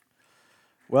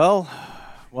Well,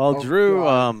 Drew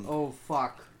oh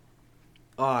fuck.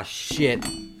 Oh shit.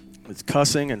 was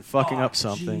cussing and fucking up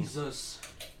something. Jesus.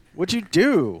 What'd you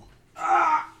do?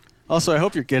 Also, I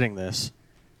hope you're getting this.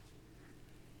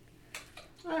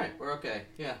 All right, we're okay.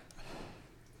 Yeah.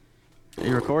 Are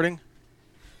you recording?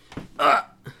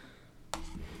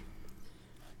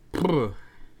 Whew.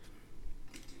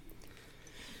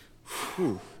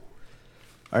 All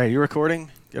right, you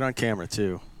recording? Get on camera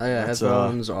too. Oh, yeah, That's,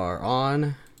 headphones are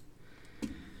on.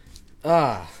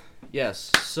 Yes.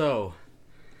 So.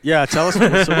 Yeah, tell us. So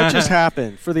what just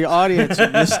happened for the audience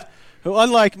who,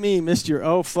 unlike me, missed your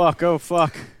oh fuck.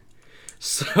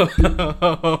 So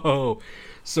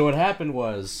what happened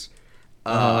was,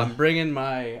 I'm bringing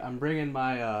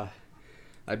my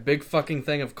big fucking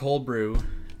thing of cold brew,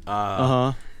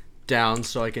 down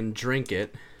so I can drink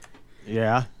it.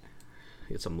 Yeah.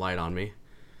 Get some light on me.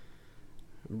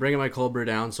 I'm bringing my cold brew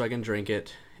down so I can drink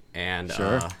it, and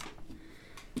sure.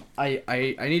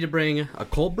 I need to bring a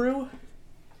cold brew,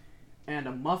 and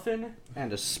a muffin,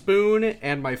 and a spoon,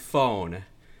 and my phone,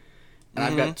 and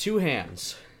I've got two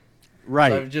hands.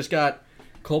 Right. So I've just got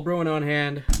cold brew in one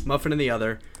hand, muffin in the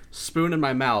other, spoon in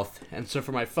my mouth, and so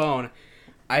for my phone,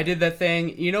 I did that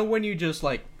thing. You know when you just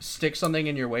like stick something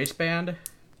in your waistband?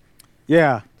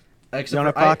 Yeah. Except Down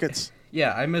in pockets.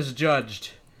 Yeah, I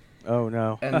misjudged. Oh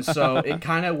no. And so it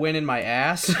kind of went in my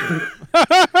ass.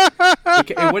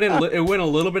 it went a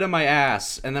little bit in my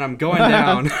ass, and then I'm going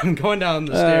down. I'm going down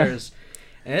the stairs,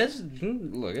 and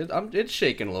it's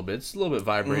shaking a little bit. It's a little bit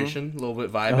vibration, a little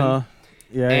bit vibing.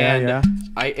 Yeah.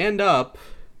 I end up,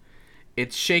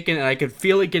 it's shaking, and I could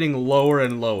feel it getting lower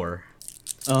and lower.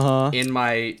 In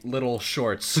my little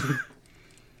shorts.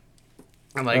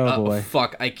 I'm like, boy.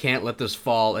 Fuck! I can't let this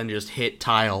fall and just hit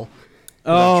tile.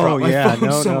 Oh yeah,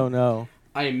 no.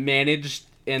 I managed,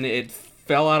 and it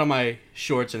fell out of my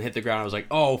shorts and hit the ground. I was like,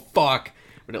 oh fuck!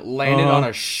 But it landed on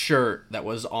a shirt that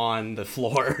was on the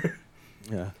floor.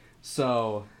 Yeah.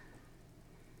 So.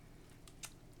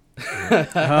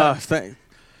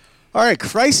 All right,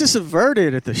 crisis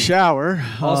averted at the shower.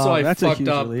 Also, I that's a fucked huge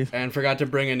up relief. and forgot to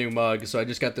bring a new mug, so I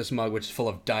just got this mug which is full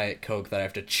of Diet Coke that I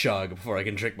have to chug before I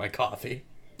can drink my coffee.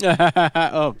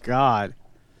 Oh God.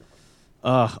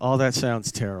 All that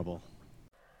sounds terrible.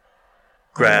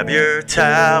 Grab your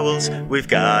towels, we've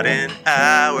got an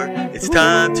hour. It's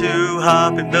time to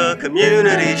hop in the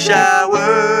community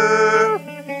shower.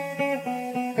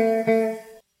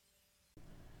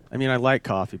 I mean, I like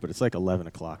coffee, but it's like 11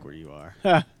 o'clock where you are.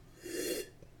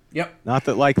 Yep. Not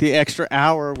that like the extra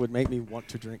hour would make me want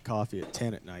to drink coffee at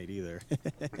 10 at night either.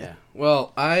 Yeah.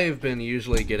 Well, I've been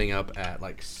usually getting up at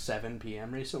like 7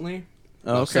 p.m. recently.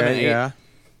 Okay, 7, 8. yeah.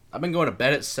 I've been going to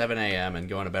bed at 7 a.m. and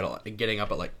going to bed getting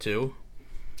up at like 2.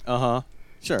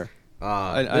 Sure.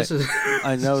 This is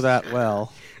I know that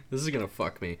well. This is going to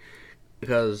fuck me.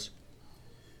 Because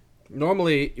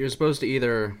normally you're supposed to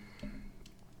either,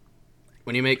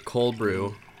 when you make cold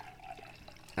brew,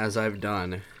 as I've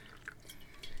done,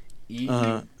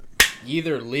 you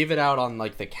either leave it out on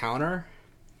like the counter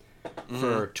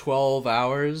for 12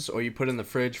 hours or you put it in the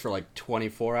fridge for like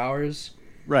 24 hours.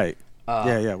 Right.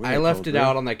 Yeah. I left it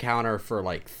out on the counter for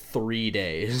like 3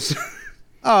 days.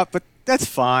 But that's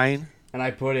fine. And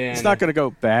I put in... It's not going to go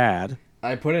bad.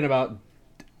 I put in about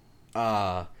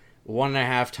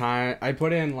 1.5 times... I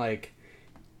put in like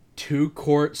 2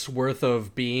 quarts worth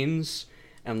of beans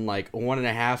and like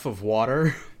 1.5 of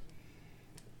water.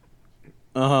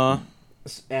 And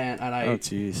I... Oh,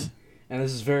 jeez. And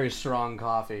this is very strong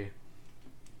coffee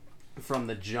from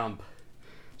the jump.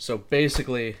 So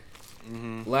basically,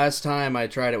 last time I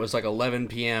tried it was like 11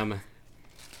 p.m.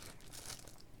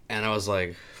 And I was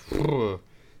like,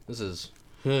 this is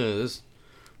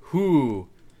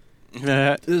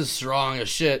strong as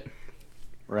shit.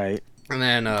 Right. And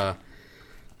then I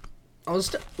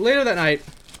was later that night.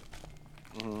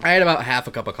 I had about half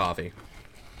a cup of coffee.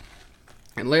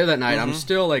 And later that night, I'm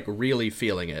still like really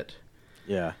feeling it.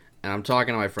 Yeah. And I'm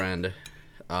talking to my friend,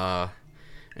 and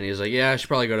he's like, yeah, I should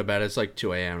probably go to bed. It's like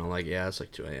 2 a.m. And I'm like, yeah, it's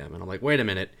like 2 a.m. And I'm like, wait a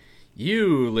minute.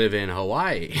 You live in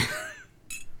Hawaii.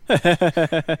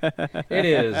 It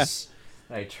is.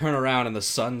 I turn around and the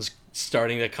sun's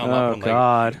starting to come up. And I'm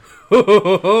God. Like,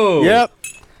 ho. Yep.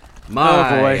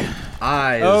 My boy.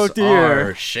 eyes dear.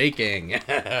 are shaking.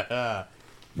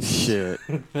 Shit.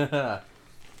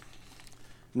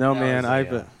 No, man,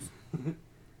 That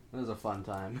was a fun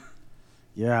time.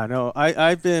 Yeah, no,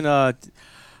 I've been, I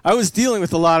was dealing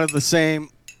with a lot of the same.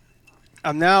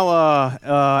 I'm now,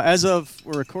 as of,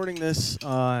 we're recording this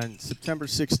on September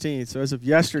 16th, so as of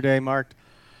yesterday marked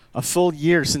a full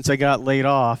year since I got laid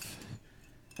off.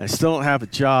 I still don't have a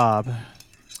job.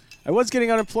 I was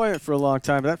getting unemployment for a long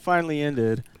time, but that finally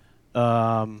ended.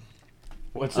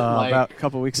 What's it like? About a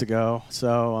couple weeks ago.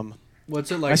 So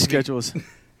What's it like? my schedule was.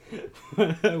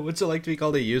 What's it like to be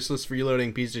called a useless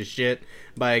freeloading piece of shit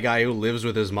by a guy who lives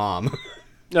with his mom?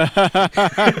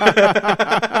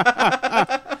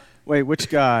 Wait, which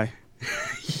guy?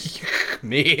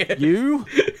 Me. You?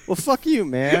 Well, fuck you,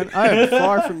 man. I am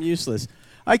far from useless.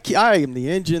 I am the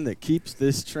engine that keeps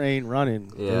this train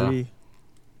running. Yeah. Baby.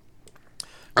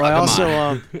 Oh, Well, I come also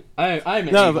on. I'm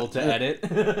No, able but- to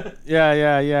edit.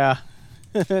 yeah.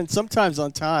 And sometimes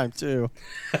on time too.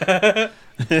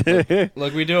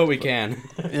 Look, we do what we can.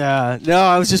 Yeah. No,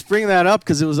 I was just bringing that up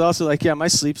because it was also like, yeah, my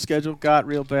sleep schedule got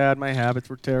real bad. My habits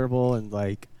were terrible, and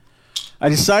like, I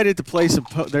decided to play some.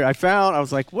 I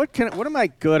was like, what am I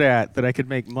good at that I could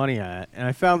make money at? And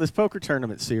I found this poker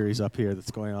tournament series up here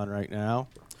that's going on right now.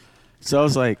 So I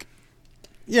was like,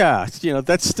 yeah,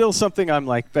 that's still something I'm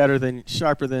like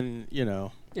sharper than,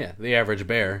 Yeah, the average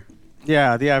bear.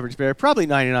 Yeah, the average bear. Probably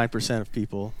 99% of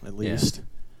people, at least.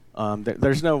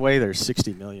 There's no way there's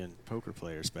 60 million poker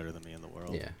players better than me in the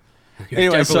world. Yeah. You're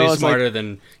Anyway, definitely so I was smarter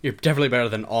than you're definitely better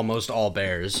than almost all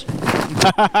bears.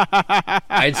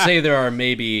 I'd say there are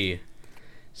maybe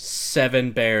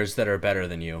 7 bears that are better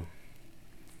than you.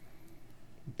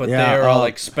 But Yeah, they're all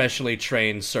like specially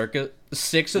trained circus.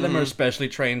 6 of them are specially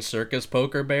trained circus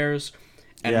poker bears,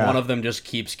 and Yeah. one of them just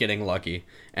keeps getting lucky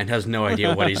and has no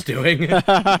idea what he's doing.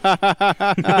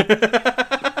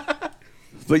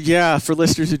 But yeah, for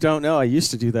listeners who don't know, I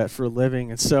used to do that for a living,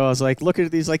 and so I was like, looking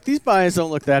at these buys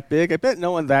don't look that big. I bet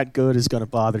no one that good is going to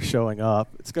bother showing up.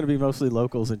 It's going to be mostly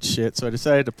locals and shit. So I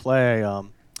decided to play.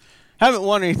 Haven't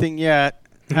won anything yet.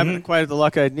 Haven't quite had the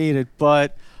luck I needed,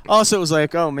 but also it was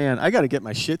like, oh man, I got to get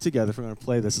my shit together if I'm going to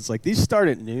play this. It's like these start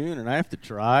at noon, and I have to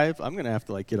drive. I'm going to have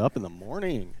to like get up in the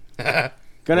morning. Gonna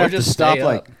Or have to just stop stay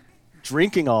like up.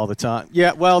 drinking all the time.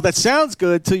 Yeah, well, that sounds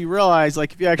good till you realize,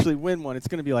 like, if you actually win one, it's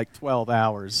going to be like 12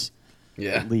 hours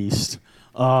Yeah. at least.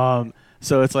 So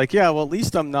it's like, yeah, well, at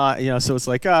least I'm not, so it's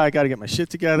like, I got to get my shit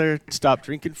together, stop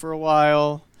drinking for a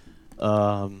while,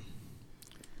 not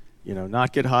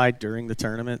get high during the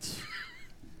tournaments.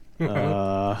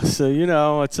 So,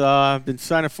 it's I've been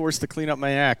kind of forced to clean up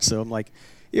my act. So I'm like,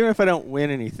 even if I don't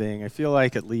win anything, I feel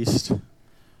like at least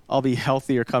I'll be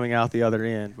healthier coming out the other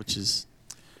end, which is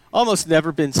almost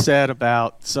never been said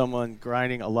about someone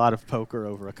grinding a lot of poker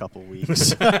over a couple weeks.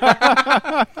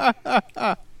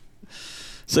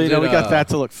 So, we got that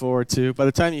to look forward to. By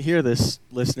the time you hear this,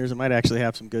 listeners, I might actually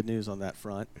have some good news on that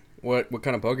front. What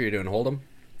kind of poker are you doing? Hold'em?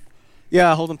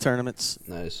 Yeah, Hold'em tournaments.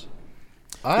 Nice.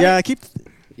 I keep...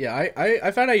 Yeah,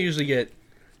 I find I usually get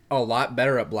a lot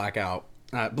better at blackout.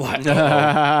 Uh-oh.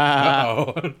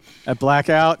 At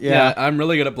Blackout? Yeah, I'm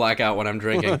really good at blackout when I'm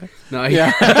drinking. No,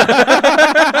 Yeah.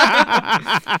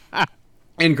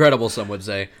 Incredible, some would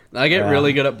say. I get Yeah.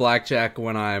 really good at blackjack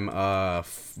when I'm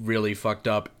really fucked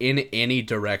up in any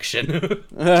direction.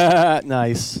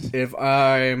 Nice. If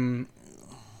I'm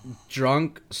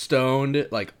drunk, stoned,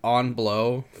 like on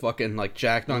blow, fucking like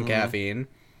jacked on caffeine,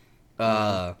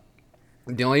 the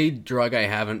only drug I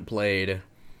haven't played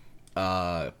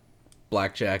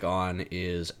blackjack on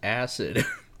is acid.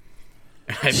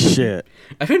 Shit.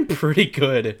 I've been pretty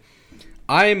good.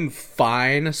 I'm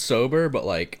fine sober, but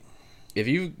like, if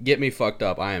you get me fucked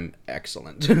up, I am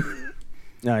excellent.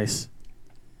 Nice.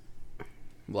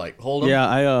 Like, hold 'em,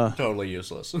 Yeah, totally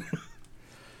useless.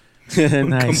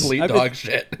 nice. Complete dog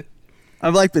shit.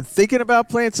 I've like been thinking about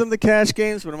playing some of the cash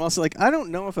games, but I'm also like, I don't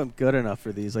know if I'm good enough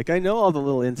for these. Like, I know all the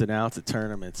little ins and outs of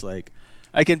tournaments. Like,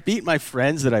 I can beat my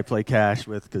friends that I play cash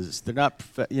with because they're not,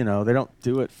 they don't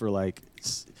do it for like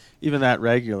even that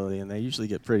regularly, and they usually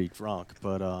get pretty drunk.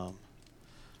 But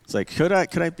it's like, could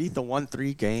I beat the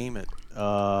 1-3 game at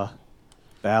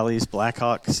Bally's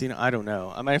Blackhawk Casino? I don't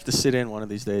know. I might have to sit in one of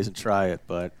these days and try it,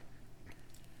 but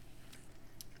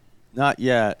not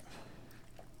yet.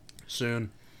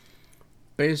 Soon.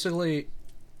 Basically,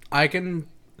 I can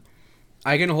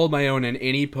hold my own in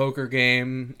any poker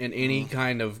game, in any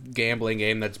kind of gambling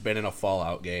game that's been in a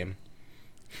Fallout game.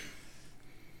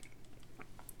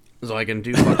 So I can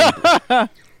do I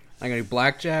can do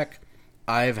blackjack.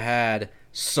 I've had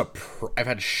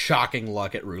shocking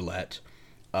luck at roulette.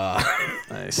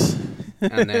 Nice.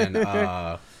 And then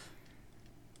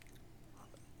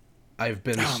I've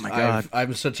been Oh my God.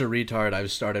 I'm such a retard.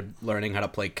 I've started learning how to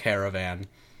play Caravan.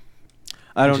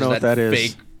 I don't know what that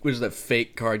is. Fake, which is that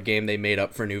fake card game they made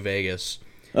up for New Vegas.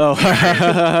 Oh.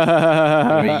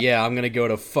 I mean, yeah, I'm gonna go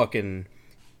to fucking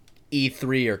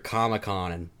E3 or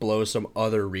Comic-Con and blow some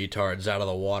other retards out of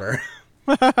the water.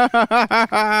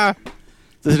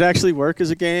 Does it actually work as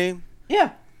a game?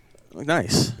 Yeah.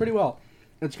 Nice. Pretty well.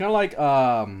 It's kind of like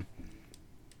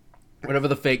whatever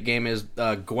the fake game is,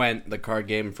 Gwent, the card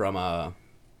game from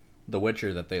The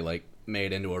Witcher that they like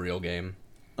made into a real game.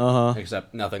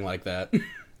 Except nothing like that.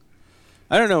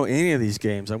 I don't know any of these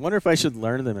games. I wonder if I should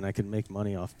learn them and I can make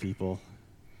money off people.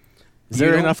 Is You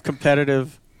there don't- enough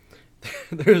competitive?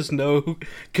 There's no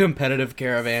competitive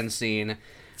caravan scene.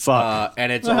 Fuck.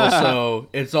 And it's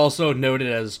also noted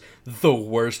as the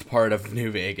worst part of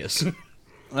New Vegas.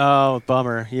 Oh,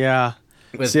 bummer. Yeah.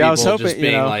 With See, people I was hoping, just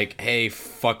being you know, like, hey,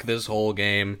 fuck this whole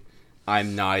game.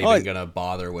 I'm not even going to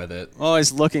bother with it.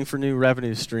 always looking for new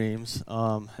revenue streams.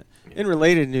 In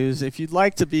related news, if you'd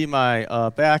like to be my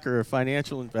backer or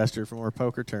financial investor for more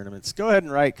poker tournaments, go ahead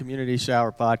and write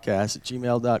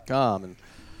communityshowerpodcast@gmail.com and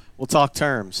we'll talk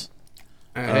terms.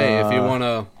 Hey, if you want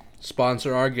to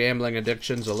sponsor our gambling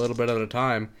addictions a little bit at a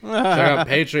time, check out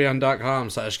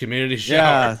patreon.com/communityshower.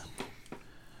 Yeah.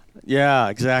 Yeah,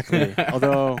 exactly.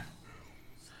 Although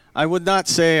I would not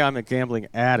say I'm a gambling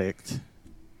addict.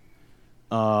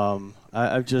 I'm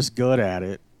just good at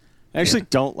it. I actually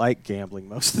don't like gambling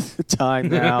most of the time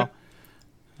now.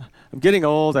 I'm getting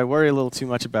old. I worry a little too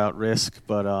much about risk,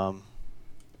 but I'm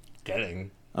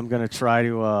going to try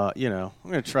to, you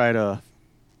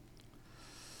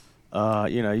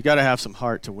got to have some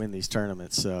heart to win these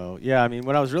tournaments. So, yeah, I mean,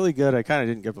 when I was really good, I kind of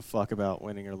didn't give a fuck about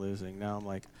winning or losing. Now I'm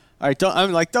like, all right,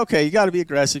 okay, you got to be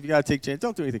aggressive. You got to take chances.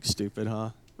 Don't do anything stupid,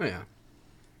 huh? Oh, yeah.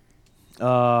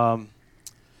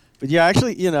 But yeah,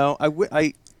 actually,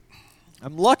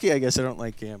 I'm lucky, I guess I don't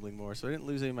like gambling more, so I didn't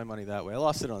lose any of my money that way. I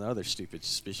lost it on other stupid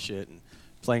shit and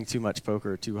playing too much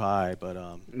poker or too high, but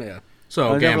Yeah. So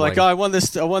I was never gambling. like, oh, I won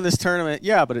this tournament.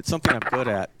 Yeah, but it's something I'm good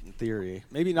at in theory.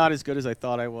 Maybe not as good as I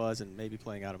thought I was, and maybe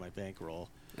playing out of my bankroll.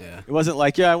 Yeah. It wasn't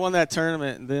like, yeah, I won that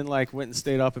tournament and then like went and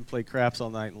stayed up and played craps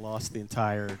all night and lost the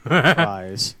entire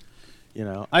prize.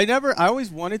 I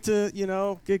always wanted to,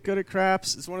 get good at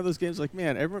craps. It's one of those games like,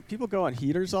 man, people go on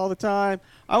heaters all the time.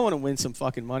 I want to win some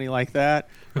fucking money like that.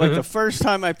 Like the first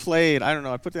time I played, I don't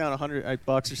know, I put down $100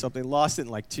 or something, lost it in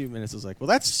like 2 minutes. I was like, well,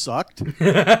 that sucked.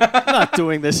 I'm not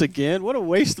doing this again. What a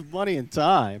waste of money and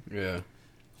time. Yeah.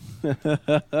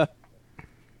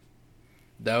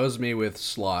 That was me with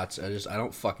slots. I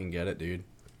don't fucking get it, dude.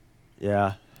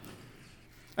 Yeah.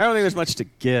 I don't think there's much to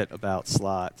get about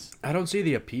slots. I don't see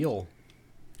the appeal.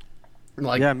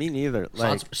 Like, yeah, me neither.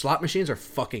 slot machines are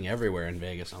fucking everywhere in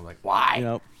Vegas. I'm like,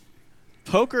 why?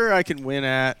 Poker I can win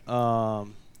at.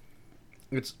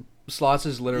 Slots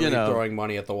is literally throwing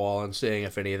money at the wall and seeing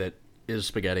if any of it is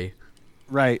spaghetti.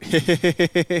 Right.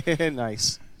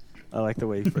 Nice. I like the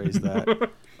way you phrased that.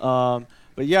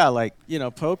 But yeah,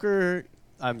 poker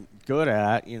I'm good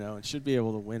at, and should be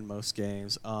able to win most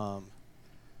games.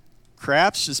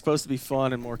 Craps is supposed to be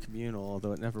fun and more communal,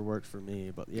 although it never worked for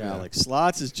me. But yeah,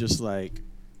 slots is just I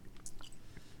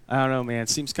don't know, man. It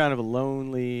seems kind of a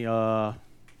lonely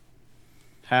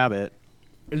habit.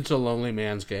 It's a lonely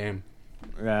man's game.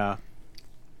 Yeah.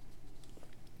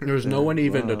 There's no one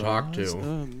even to talk to.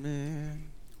 Man.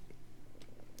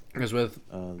 Because with,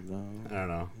 I don't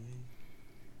know.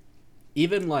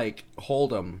 Even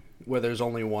Hold'em, where there's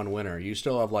only one winner, you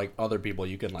still have other people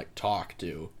you can talk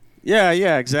to.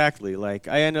 Yeah, exactly.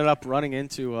 I ended up running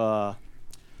into a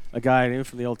guy I knew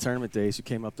from the old tournament days who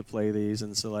came up to play these,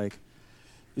 and so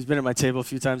he's been at my table a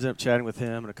few times. Ended up chatting with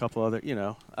him and a couple other.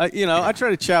 I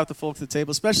try to chat with the folks at the table,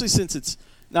 especially since it's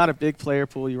not a big player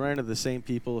pool. You run into the same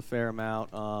people a fair amount.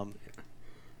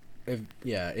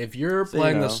 If you're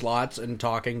playing the slots and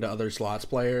talking to other slots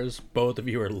players, both of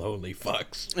you are lonely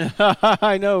fucks.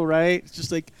 I know, right? It's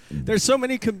just there's so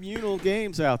many communal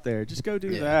games out there. Just go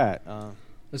do that.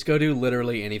 Let's go do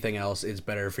literally anything else. It's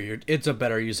a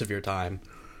better use of your time.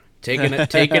 Taking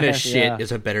a shit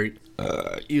is a better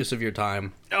use of your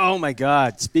time. Oh my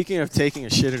God! Speaking of taking a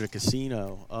shit at a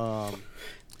casino,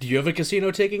 do you have a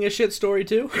casino taking a shit story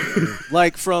too?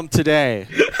 From today.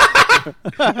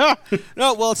 No,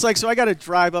 well, it's so I got to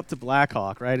drive up to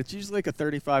Blackhawk, right? It's usually a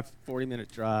 35, 40-minute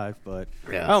drive, but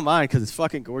I don't mind because it's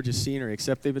fucking gorgeous scenery,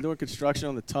 except they've been doing construction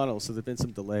on the tunnel, so there have been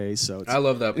some delays. So I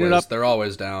love that place. They're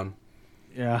always down.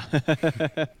 Yeah.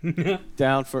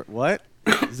 Down for what?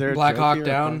 Is there Blackhawk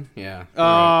down? Yeah.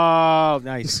 Oh, right.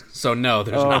 Nice. So no,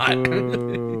 there's not.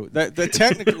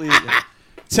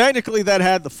 Technically, that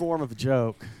had the form of a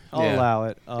joke. I'll allow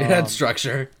it. It had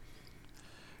structure.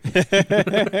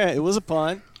 It was a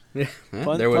pun. Yeah.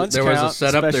 There was a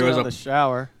setup. There was the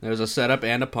shower. There was a setup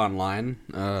and a pun line.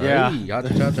 Yeah.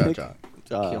 Hey,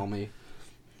 kill me.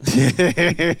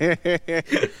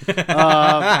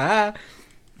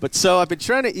 But so I've been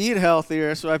trying to eat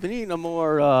healthier, so I've been eating a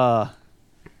more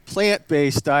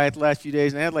plant-based diet the last few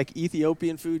days, and I had like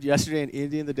Ethiopian food yesterday and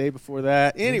Indian the day before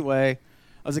that. Anyway,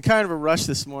 I was in kind of a rush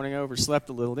this morning. I overslept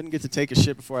a little. Didn't get to take a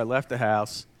shit before I left the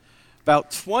house.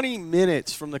 About 20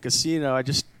 minutes from the casino, I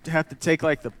just have to take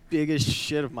like the biggest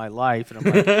shit of my life, and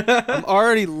I'm like, I'm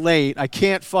already late. I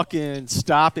can't fucking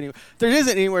stop anywhere. There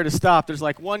isn't anywhere to stop. There's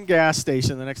like one gas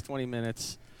station in the next 20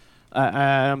 minutes. And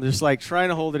I'm just like trying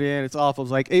to hold it in. It's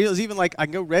awful. It was even like I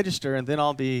can go register, and then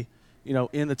I'll be,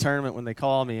 in the tournament when they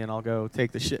call me, and I'll go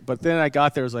take the shit. But then I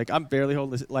got there, it was like I'm barely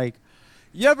holding this. Like,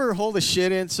 you ever hold a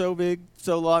shit in so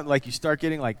long, like you start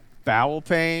getting like bowel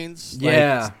pains?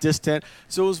 Yeah. Like, distend.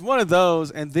 So it was one of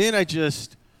those, and then I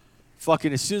just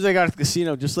fucking, as soon as I got to the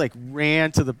casino, just like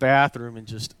ran to the bathroom and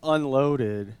just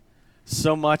unloaded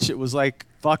so much it was like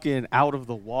fucking out of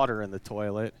the water in the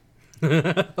toilet.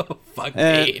 Oh, fuck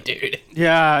me, dude.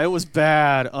 Yeah, it was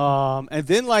bad. And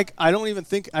then like I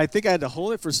think I had to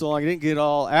hold it for so long I didn't get it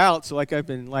all out. So like I've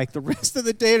been like the rest of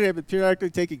the day I've been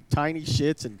periodically taking tiny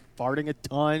shits and farting a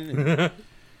ton. And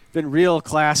been real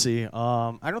classy.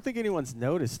 I don't think anyone's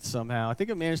noticed somehow. I think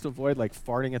I managed to avoid like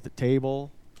farting at the table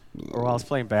or while I was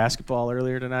playing basketball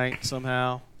earlier tonight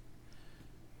somehow.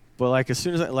 But like as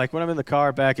soon as when I'm in the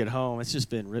car back at home, it's just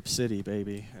been Rip City,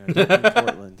 baby, in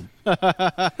Portland.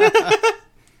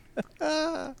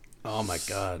 Oh my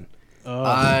god. Oh.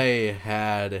 I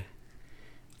had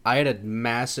a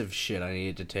massive shit I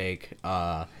needed to take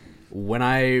when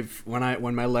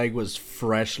my leg was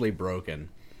freshly broken.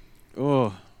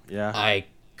 Oh, yeah. I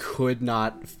could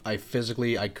not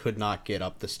get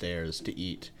up the stairs to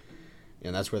eat.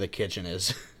 And that's where the kitchen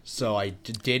is. So I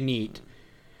didn't eat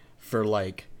for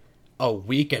like a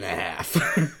week and a half.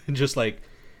 Just like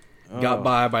got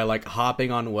by like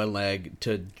hopping on one leg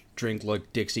to drink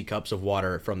like Dixie cups of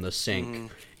water from the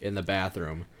sink in the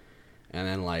bathroom. And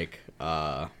then like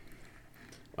when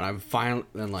I'm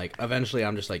eventually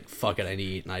I'm just like, fuck it, I need to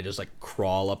eat, and I just like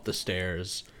crawl up the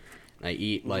stairs and I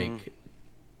eat like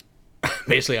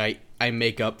basically I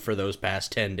make up for those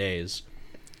past 10 days.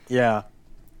 Yeah.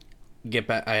 Get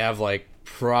back, I have like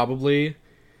probably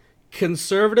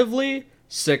conservatively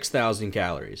 6,000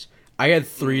 calories. I had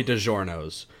 3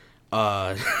 DiGiorno's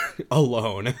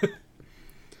alone.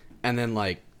 And then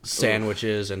like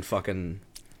sandwiches and fucking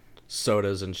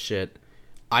sodas and shit.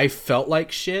 I felt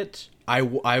like shit.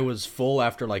 I was full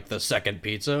after like the second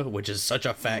pizza, which is such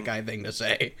a fat guy thing to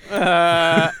say.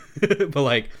 But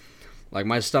like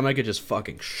my stomach had just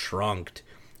fucking shrunk,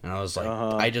 and I was like,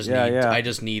 I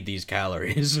just need these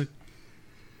calories.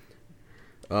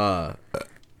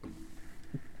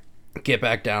 Get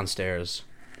back downstairs,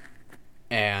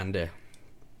 and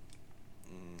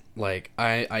like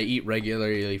I eat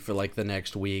regularly for like the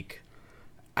next week.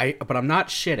 But I'm not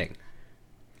shitting.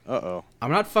 Uh-oh.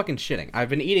 I'm not fucking shitting. I've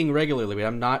been eating regularly, but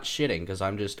I'm not shitting because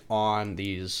I'm just on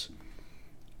these.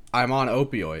 I'm on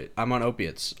opiates. I'm on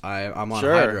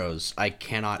hydros. I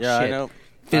cannot shit. I know.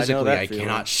 Physically, I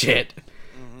cannot shit.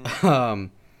 And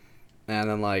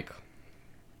then like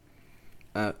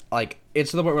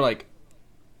it's to the point where like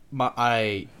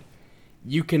I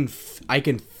can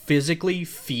physically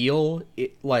feel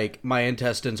it, like my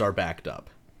intestines are backed up.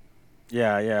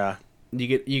 Yeah.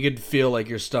 You could feel like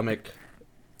your stomach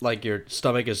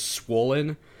is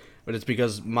swollen, but it's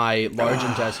because my large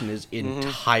intestine is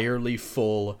entirely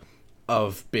full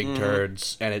of big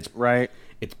turds, and it's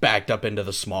backed up into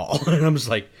the small. And I'm just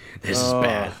like, this is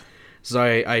bad. So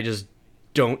I just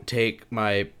don't take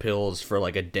my pills for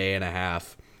like a day and a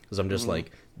half because I'm just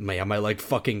like, man, my leg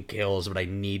fucking kills, but I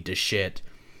need to shit.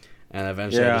 And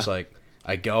eventually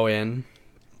I go in,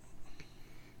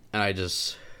 and I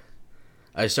just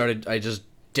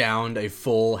downed a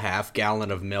full half gallon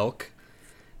of milk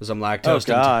because I'm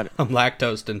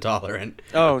lactose intolerant.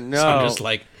 Oh no! So I'm just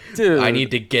like, dude, I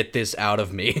need to get this out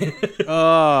of me.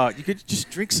 You could just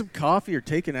drink some coffee or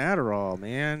take an Adderall,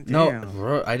 man. Damn.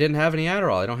 No, I didn't have any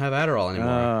Adderall. I don't have Adderall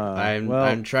anymore.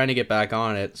 I'm trying to get back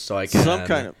on it so I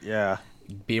can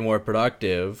be more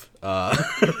productive. But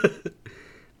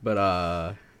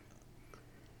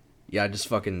yeah, just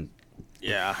fucking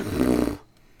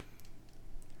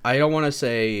I don't want to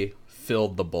say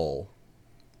filled the bowl,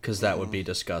 because that would be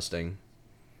disgusting.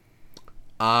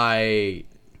 I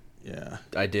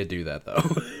did do that, though.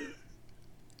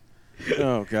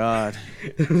 Oh, God.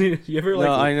 You ever, like,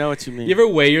 no, I know what you mean. You ever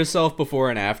weigh yourself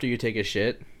before and after you take a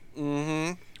shit?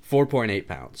 Mm-hmm. 4.8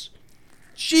 pounds.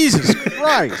 Jesus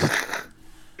Christ.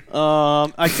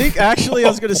 I think, actually, I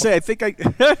was going to say,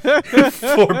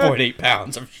 4.8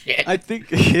 pounds of shit. I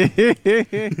think.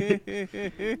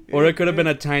 Or it could have been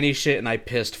a tiny shit and I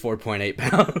pissed 4.8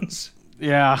 pounds.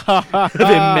 Yeah. Of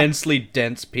immensely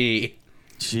dense pee.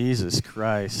 Jesus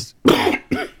Christ.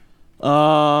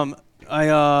 I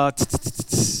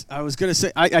was gonna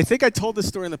say I think I told this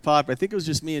story in the pod, but I think it was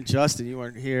just me and Justin. You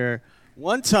weren't here.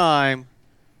 One time,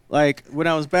 like when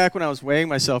I was weighing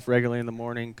myself regularly in the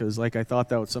morning, because like I thought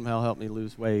that would somehow help me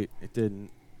lose weight. It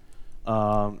didn't.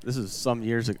 This is some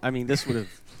years ago. I mean, this would have.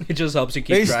 It just helps you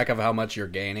keep track of how much you're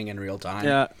gaining in real time.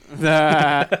 Yeah,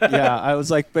 yeah. I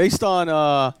was like based on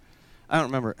I don't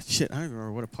remember. Shit, I don't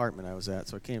remember what apartment I was at,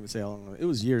 so I can't even say how long. It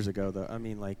was years ago, though. I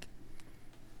mean, like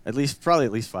probably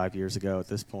at least 5 years ago at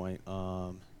this point.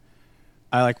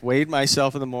 I like weighed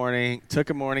myself in the morning, took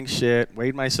a morning shit,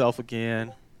 weighed myself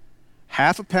again,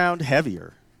 half a pound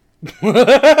heavier.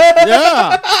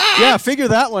 yeah. Figure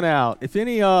that one out. If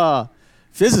any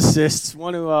physicists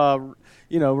want to,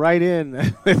 write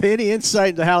in with any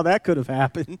insight into how that could have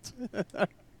happened.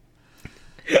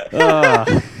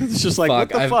 It's just like, what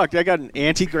the fuck? I got an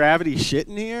anti-gravity shit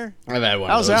in here? I've had one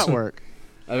How's of those. that work?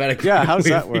 How's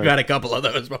that work? We've had a couple of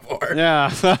those before.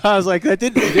 Yeah. I was like, it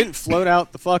didn't float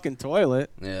out the fucking toilet.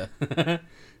 Yeah.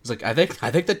 It's like, I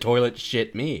think the toilet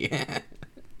shit me.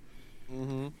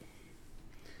 Mm-hmm.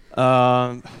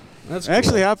 That's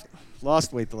Actually, cool. I've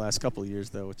lost weight the last couple of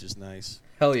years, though, which is nice.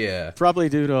 Hell yeah. Probably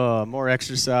due to more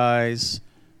exercise,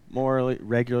 more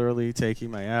regularly taking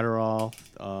my Adderall.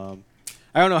 I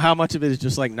don't know how much of it is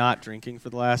just like not drinking for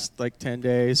the last like 10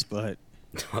 days, but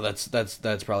Well,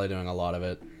 that's probably doing a lot of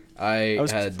it. I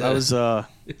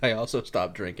also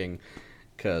stopped drinking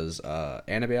because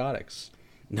antibiotics.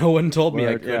 No one told me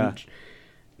I couldn't. Yeah.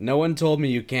 No one told me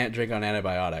you can't drink on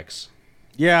antibiotics.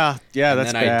 Yeah, And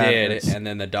that's then bad. I did, and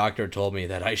then the doctor told me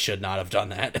that I should not have done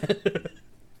that.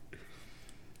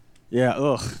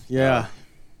 Yeah, yeah.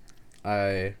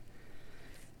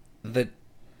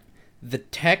 The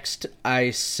text I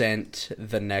sent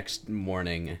the next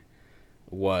morning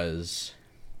was,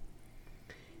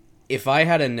 if I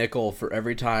had a nickel for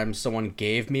every time someone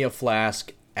gave me a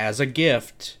flask as a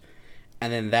gift,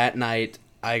 and then that night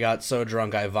I got so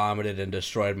drunk I vomited and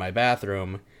destroyed my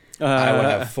bathroom, I would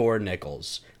have 4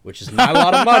 nickels, which is not a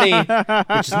lot of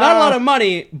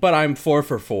money. But I'm 4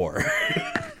 for 4.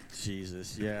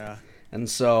 Jesus, yeah. And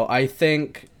so I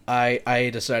think I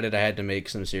decided I had to make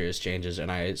some serious changes,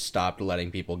 and I stopped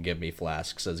letting people give me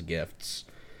flasks as gifts,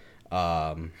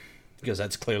 because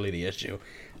that's clearly the issue.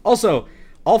 Also,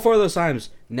 all 4 of those times,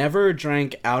 never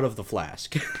drank out of the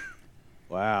flask.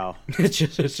 Wow. It's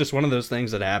just one of those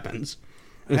things that happens.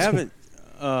 I haven't.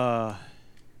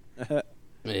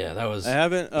 Yeah, that was. I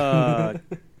haven't. That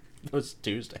was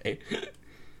Tuesday.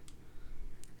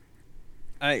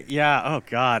 Oh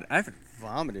God, I haven't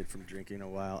vomited from drinking in a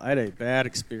while. I had a bad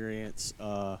experience when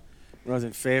I was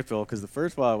in Fayetteville, because the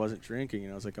first while I wasn't drinking,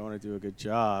 and I was like, I want to do a good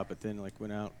job, but then like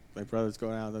went out, my brother's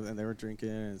going out, and they were drinking,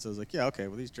 and so I was like, yeah, okay,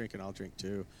 well he's drinking, I'll drink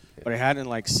too. But I had it in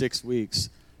like 6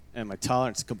 weeks, and my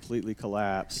tolerance completely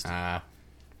collapsed. I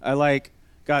like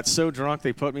got so drunk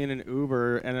they put me in an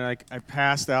Uber, and like I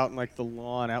passed out in like the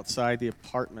lawn outside the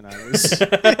apartment I was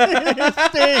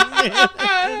staying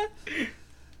in.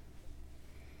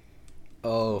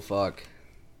 Oh fuck.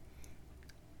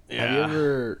 Yeah. Have you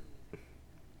ever?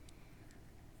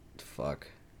 Fuck.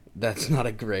 That's not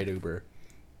a great Uber.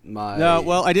 No,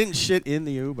 well, I didn't shit in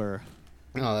the Uber.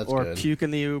 Oh, that's or good. puke in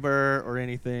the Uber or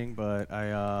anything, but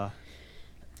I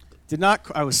did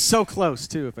not. I was so close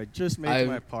too. If I just made it to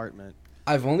my apartment.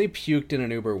 I've only puked in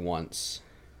an Uber once.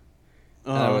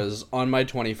 And I was on my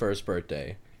 21st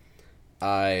birthday.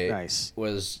 I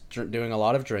was doing a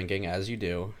lot of drinking, as you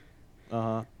do.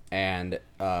 And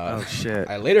oh shit!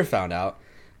 I later found out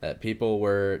that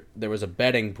there was a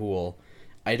betting pool.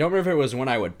 I don't remember if it was when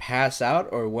I would pass out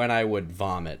or when I would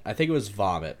vomit. I think it was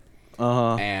vomit.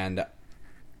 And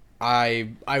I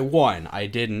won. I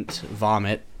didn't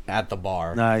vomit at the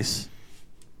bar. Nice.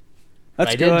 What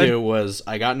I did do was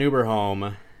I got an Uber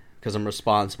home, because I'm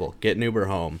responsible. Get an Uber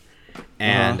home.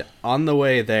 And on the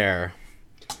way there,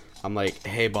 I'm like,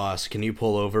 hey boss, can you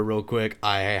pull over real quick?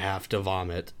 I have to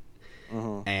vomit.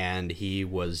 And he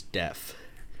was deaf.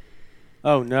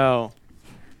 Oh no.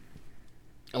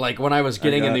 Like, when I was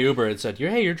getting in the Uber, it said,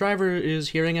 hey, your driver is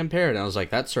hearing impaired. And I was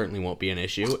like, that certainly won't be an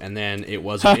issue. And then it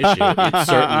was an issue. It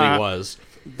certainly was.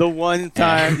 The one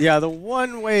time, the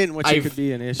one way in which it could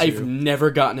be an issue. I had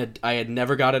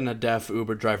never gotten a deaf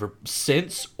Uber driver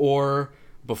since or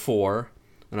before.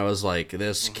 And I was like,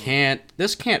 this can't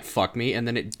fuck me. And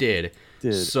then it did.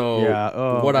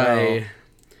 So what I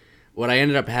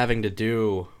ended up having to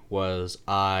do was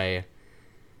I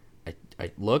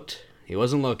looked, he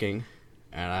wasn't looking,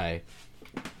 and I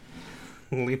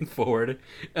leaned forward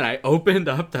and I opened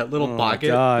up that little pocket.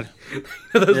 God.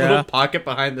 Little pocket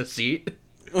behind the seat.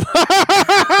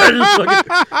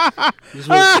 I just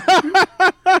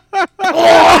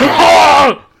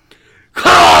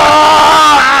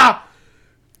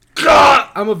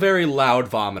I'm a very loud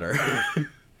vomiter.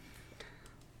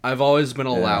 I've always been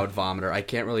a loud vomiter. I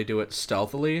can't really do it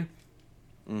stealthily.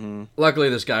 Mm-hmm. Luckily,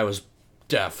 this guy was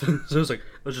deaf, so I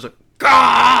was just like,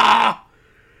 Gah!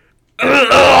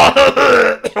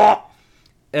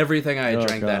 Everything I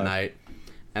drank that night,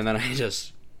 and then I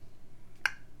just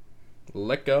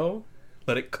let go,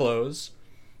 let it close,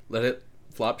 let it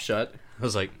flop shut. I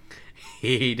was like,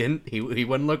 he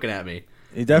wasn't looking at me.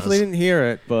 He definitely didn't hear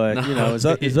it, but No, you know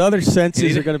his other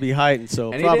senses are going to be heightened, so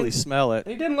and he'll he probably didn't- smell it.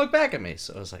 He didn't look back at me,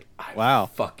 so I was like, I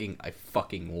fucking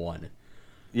won.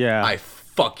 Yeah. I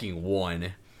fucking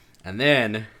won. And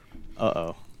then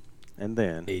And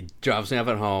then he drops me off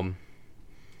at home,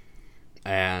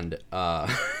 and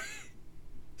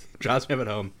drops me off at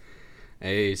home,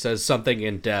 and he says something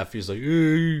in deaf. He's like,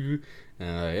 yeah.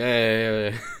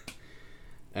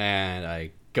 And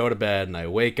I go to bed, and I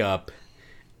wake up,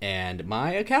 and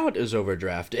my account is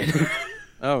overdrafted.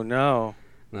 oh no.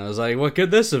 And I was like, what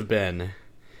could this have been?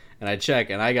 And I check,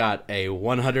 and I got a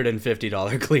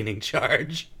 $150 cleaning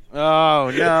charge.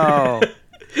 Oh no.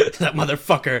 That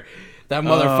motherfucker.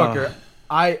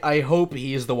 I hope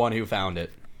he's the one who found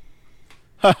it.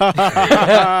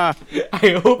 I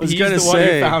hope he's the one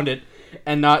who found it,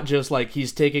 and not just like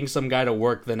he's taking some guy to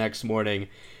work the next morning,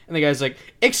 and the guy's like,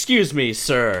 "Excuse me,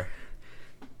 sir.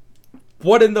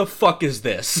 What in the fuck is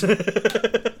this?"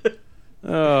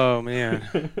 Oh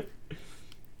man.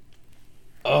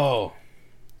 Oh,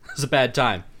 it was a bad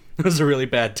time. It was a really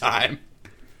bad time.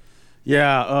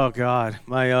 Yeah. Oh god.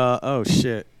 My oh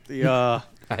shit. The I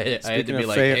had to Speaking be of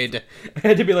like, fa-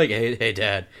 hey,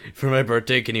 Dad, for my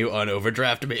birthday, can you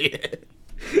unoverdraft me?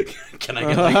 Can I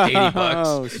get like $80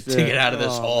 Oh, to shit. get out of this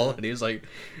Oh, hole? man. And he was like,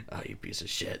 oh, you piece of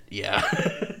shit. Yeah.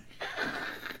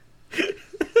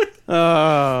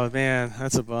 Oh man,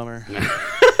 that's a bummer.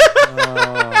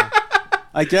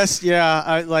 I guess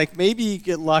I like maybe you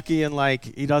get lucky and like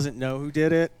he doesn't know who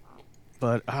did it,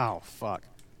 but oh fuck.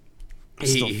 I'm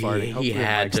still farting. He Hopefully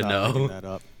had Mike's to not picking know. that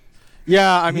up.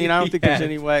 Yeah, I mean I don't He think there's had-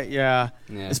 any way. Yeah.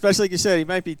 Yeah. Especially like you said, he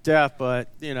might be deaf, but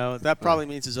you know that probably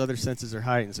means his other senses are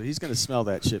heightened, so he's gonna smell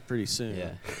that shit pretty soon.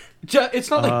 Yeah. It's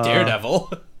not like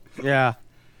Daredevil. Yeah.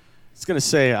 I was gonna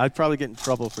say I'd probably get in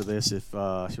trouble for this if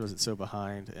she wasn't so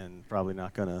behind and probably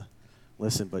not gonna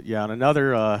listen. But yeah, on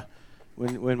another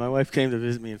when my wife came to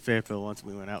visit me in Fayetteville once,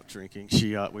 we went out drinking.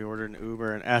 We ordered an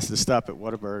Uber and asked to stop at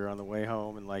Whataburger on the way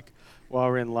home, and like while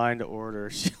we're in line to order,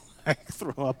 she like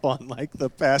threw up on like the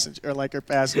passenger or like her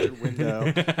passenger window.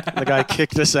 The guy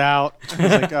kicked us out. I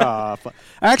was like, ah. Oh,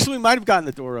 actually, we might have gotten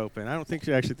the door open. I don't think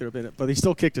she actually threw up in it, but he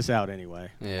still kicked us out anyway.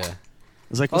 Yeah. I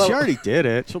was like, well, she Although- already did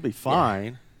it. She'll be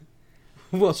fine.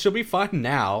 Well, she'll be fine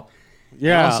now.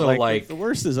 Yeah, also, like- the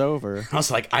worst is over. I was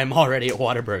like, I'm already at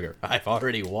Whataburger. I've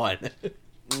already won.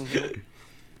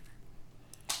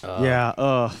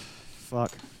 Yeah.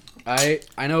 Fuck. I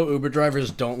know Uber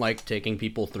drivers don't like taking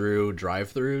people through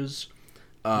drive-throughs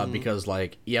because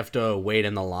like you have to wait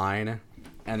in the line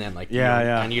and then like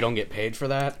and you don't get paid for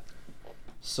that.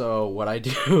 So what I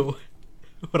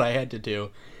had to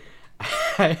do,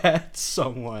 I had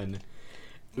someone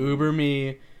Uber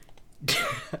me.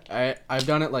 I've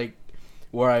done it like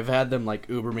where I've had them like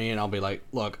Uber me and I'll be like,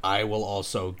 look, I will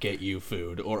also get you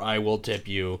food or I will tip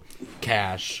you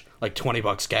cash, like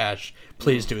 $20 cash.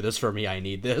 Please do this for me. I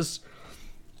need this.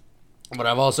 But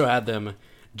I've also had them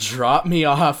drop me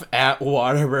off at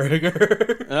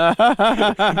Whataburger.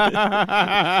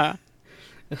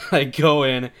 I go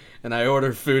in and I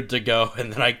order food to go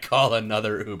and then I call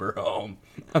another Uber home.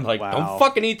 I'm like, Wow. don't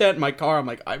fucking eat that in my car. I'm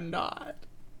like, I'm not.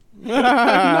 I'm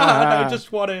not. I just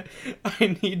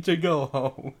I need to go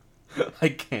home. I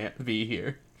can't be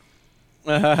here.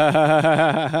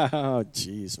 Oh,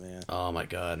 jeez, man. Oh my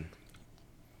god.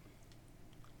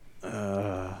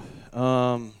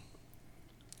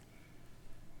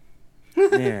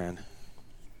 Man.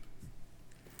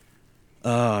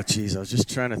 Oh, jeez. I was just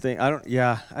trying to think.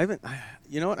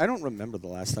 You know what? I don't remember the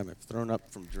last time I've thrown up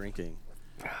from drinking.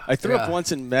 I threw up Yeah.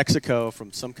 once in Mexico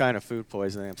from some kind of food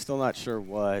poisoning. I'm still not sure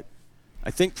what. I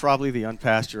think probably the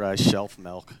unpasteurized shelf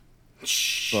milk.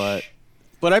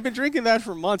 But I've been drinking that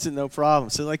for months and no problem.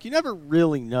 So, like, you never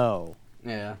really know.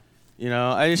 Yeah. You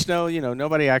know, I just know,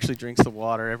 nobody actually drinks the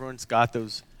water. Everyone's got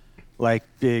those, like,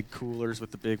 big coolers with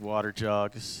the big water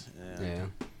jugs. And Yeah.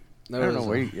 I don't know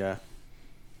where yeah.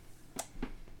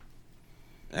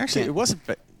 Actually, it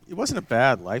wasn't a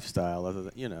bad lifestyle other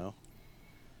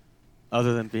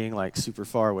than being, like, super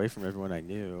far away from everyone I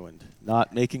knew and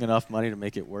not making enough money to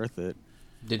make it worth it.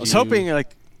 I was hoping, like,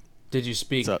 Did you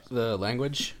speak What's up? the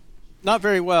language? Not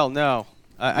very well, no.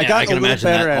 I Yeah, got I can a little imagine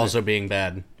better that at also it. being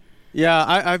bad. Yeah,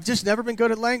 I've just never been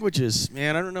good at languages,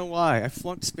 man. I don't know why. I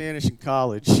flunked Spanish in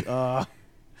college. So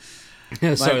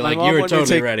my like mom you were wanted me to totally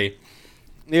take- ready.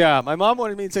 Yeah, my mom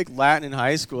wanted me to take Latin in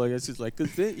high school. I guess it's like,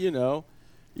 'cause you know,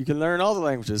 you can learn all the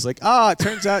languages. Like, it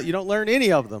turns out you don't learn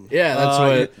any of them. Yeah,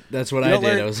 that's what you I don't did.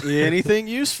 learn I was anything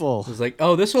useful. I was like,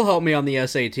 oh, this will help me on the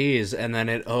SATs, and then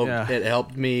it Yeah.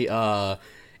 helped me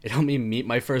meet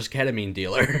my first ketamine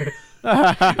dealer.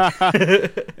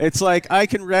 It's like I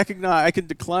can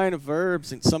decline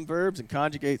some verbs and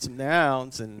conjugate some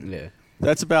nouns, and Yeah.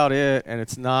 that's about it. And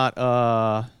it's not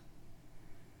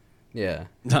Yeah.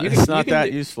 it's not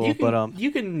that useful.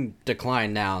 You can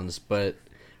decline nouns, but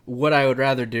what I would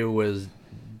rather do was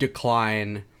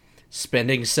decline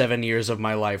spending 7 years of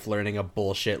my life learning a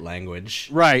bullshit language.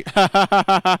 right.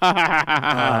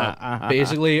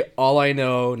 Basically, all I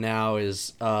know now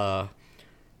is how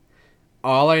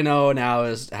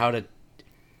to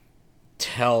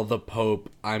tell the Pope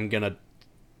I'm gonna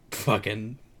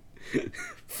fucking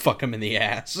fuck him in the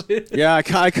ass. Yeah, I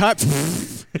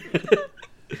can't.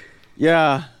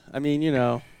 Yeah, I mean, you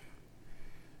know.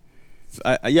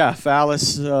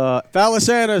 Phallus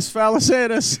anus.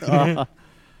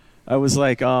 I was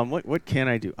like, what can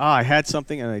I do? I had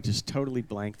something and I just totally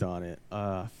blanked on it.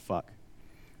 Fuck.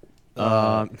 The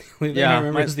only thing I yeah,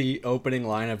 remember is the opening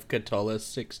line of Catullus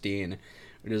 16,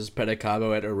 which is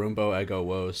 "Pedicabo et arumbo ego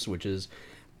vos," which is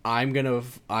I'm gonna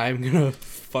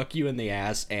fuck you in the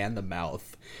ass and the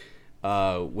mouth.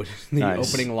 Which is the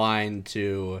Nice. opening line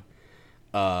to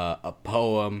a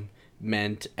poem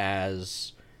meant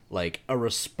as like a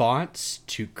response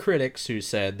to critics who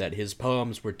said that his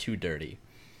poems were too dirty.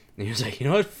 And he was like, you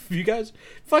know what,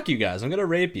 fuck you guys, I'm gonna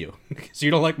rape you because you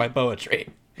don't like my poetry.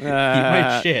 Eat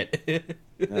my shit.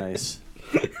 Nice.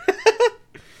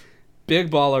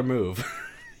 Big baller move.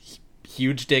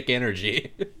 Huge dick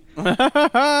energy.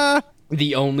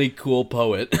 The only cool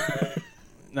poet.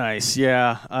 Nice.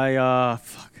 Yeah.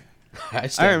 Fuck.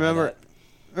 still I know remember. that.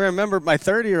 I remember my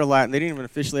third year of Latin. They didn't even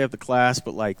officially have the class,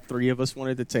 but like 3 of us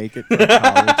wanted to take it for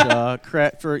college,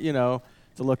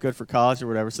 to look good for college or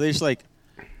whatever. So they just like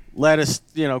let us,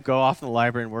 go off in the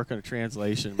library and work on a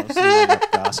translation. Mostly we ended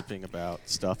up gossiping about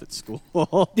stuff at school.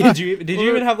 Did you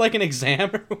even have like an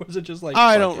exam, or was it just like?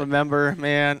 I fuck don't it? remember,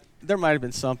 man. There might have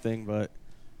been something, but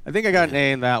I think I got an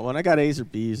A in that one. I got A's or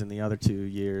B's in the other 2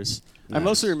 years. I Nice.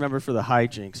 mostly remember for the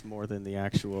hijinks more than the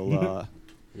actual.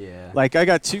 Yeah. Like, I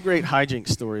got 2 great hijinks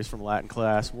stories from Latin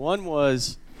class. One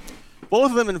was,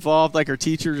 both of them involved, like, our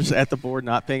teachers at the board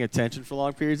not paying attention for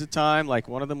long periods of time. Like,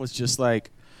 one of them was just, like,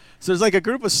 so there's, like, a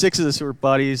group of 6 of us who were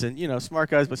buddies and, smart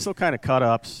guys, but still kind of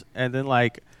cut-ups. And then,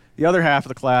 like, the other half of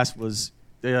the class was,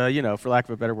 for lack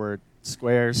of a better word,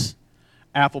 squares,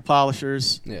 apple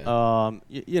polishers. Yeah.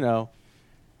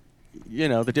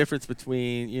 The difference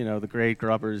between, the grade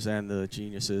grubbers and the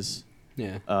geniuses.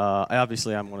 Yeah.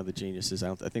 Obviously, I'm one of the geniuses.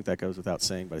 I think that goes without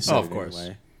saying, but I said of it course.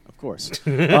 anyway. Of course.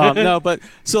 No, but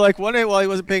so like one day while he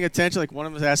wasn't paying attention, like one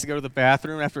of us asked to go to the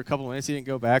bathroom. After a couple minutes, he didn't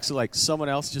go back. So like someone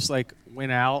else just like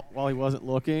went out while he wasn't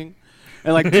looking,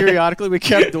 and like periodically we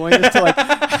kept doing this till like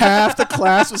half the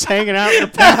class was hanging out in the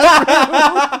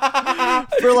bathroom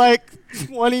for like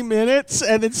 20 minutes,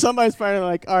 and then somebody's finally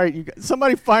like, all right,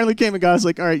 somebody finally came and got us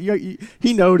like, all right,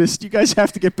 he noticed. You guys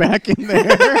have to get back in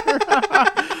there.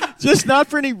 Just not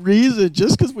for any reason,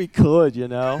 just because we could,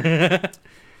 Shit.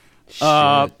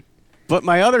 But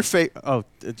my other do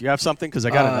you have something? Because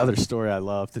I got another story I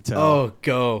love to tell. Oh,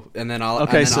 go, and then I'll do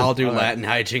all right. Latin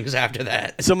hijinks after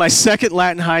that. So my second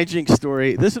Latin hijink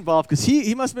story, this involved, because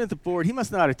he must have been at the board. He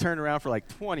must not have turned around for like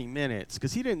 20 minutes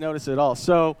because he didn't notice it at all.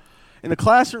 So in the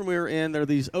classroom we were in, there are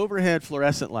these overhead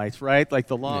fluorescent lights, right? Like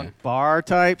the long bar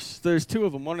types. There's 2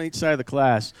 of them, one on each side of the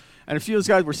class. And a few of those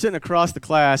guys were sitting across the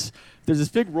class. There's this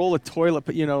big roll of toilet,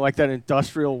 like that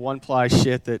industrial one-ply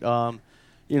shit that, the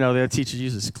teachers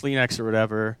use as Kleenex or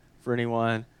whatever for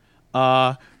anyone.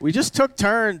 We just took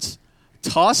turns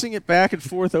tossing it back and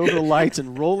forth over the lights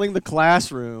and rolling the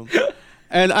classroom.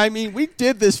 And, I mean, we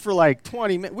did this for, like,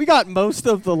 20 minutes. We got most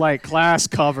of the, like, class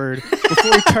covered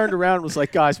before he turned around and was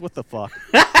like, guys, what the fuck?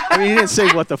 I mean, he didn't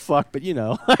say what the fuck, but, to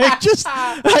me,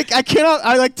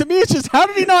 it's just, how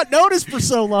did he not notice for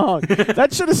so long?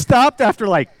 That should have stopped after,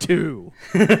 like, 2.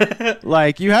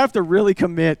 Like, you have to really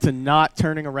commit to not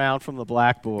turning around from the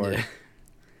blackboard.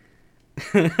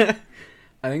 I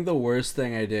think the worst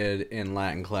thing I did in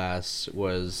Latin class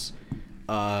was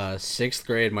 6th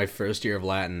grade, my first year of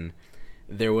Latin.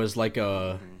 There was like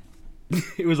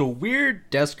it was a weird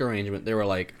desk arrangement. There were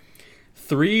like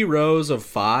 3 rows of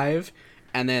 5,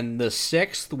 and then the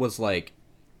 6th was like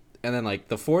and then like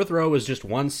the fourth row was just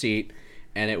one seat,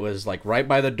 and it was like right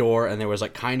by the door, and there was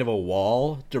like kind of a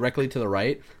wall directly to the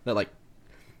right that like,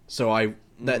 so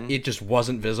it just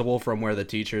wasn't visible from where the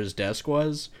teacher's desk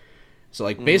was. So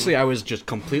like basically I was just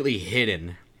completely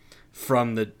hidden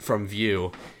from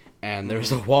view, and there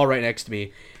was a wall right next to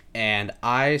me, and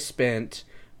I spent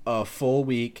a full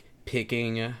week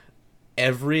picking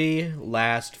every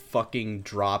last fucking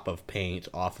drop of paint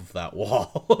off of that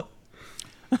wall.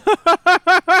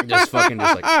 just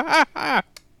like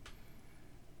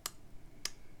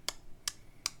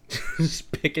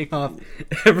just picking off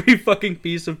every fucking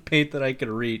piece of paint that I could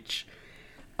reach.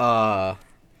 And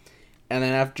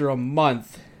then after a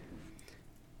month,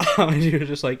 you were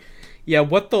just like, yeah,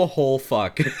 what the whole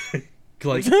fuck?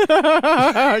 Like,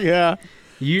 yeah.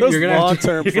 Those you're gonna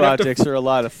long-term projects are a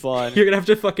lot of fun. You're gonna have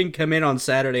to fucking come in on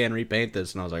Saturday and repaint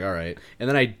this. And I was like, all right. And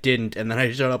then I didn't. And then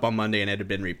I showed up on Monday and it had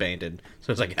been repainted. So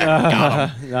it's like,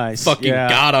 got him. Nice. Fucking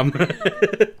got him.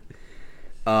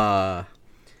 oh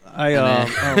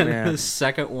man. The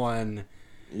second one.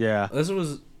 Yeah. This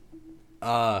was,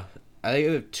 I think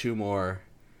I have two more.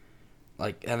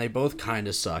 Like, and they both kind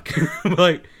of suck.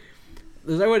 Like,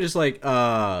 this I would just like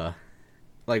one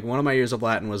of my years of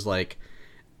Latin was like,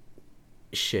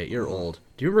 shit, you're old.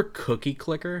 Do you remember Cookie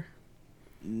Clicker?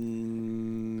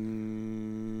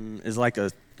 Is like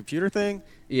a computer thing?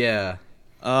 Yeah.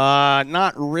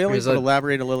 Not really, but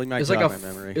elaborate a little. You might jog my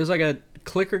memory. It was like a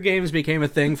clicker games became a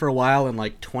thing for a while in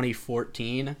like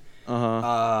 2014.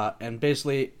 And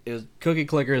basically, Cookie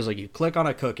Clicker is like you click on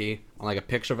a cookie, on like a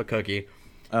picture of a cookie,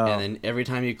 and then every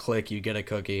time you click, you get a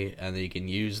cookie, and then you can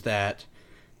use that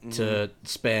to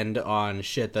spend on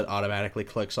shit that automatically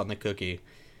clicks on the cookie.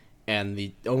 And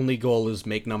the only goal is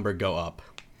make number go up.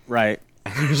 Right.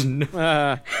 And there's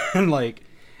no, and like,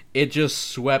 it just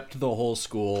swept the whole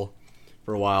school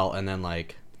for a while, and then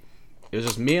like, it was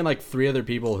just me and like three other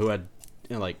people who had,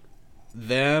 like,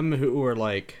 them who were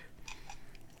like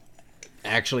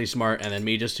actually smart, and then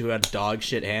me just who had dog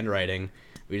shit handwriting.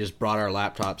 We just brought our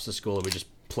laptops to school and we just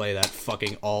play that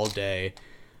fucking all day.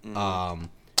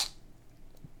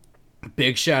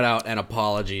 Big shout out and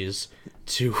apologies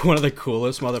to one of the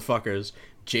coolest motherfuckers,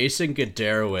 Jason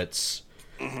Goderowitz,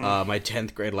 my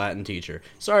 10th grade Latin teacher.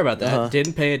 Sorry about that.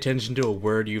 Didn't pay attention to a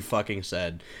word you fucking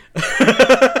said.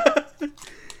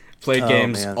 Played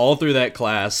games all through that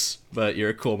class, but you're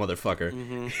a cool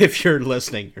motherfucker. If you're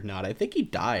listening, you're not. I think he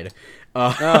died.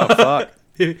 Oh, fuck.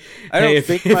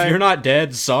 If you're not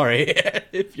dead, sorry.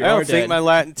 If you I are don't think dead, my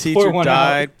Latin teacher pour one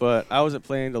died, out. but I wasn't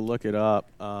planning to look it up.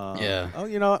 Yeah. Oh,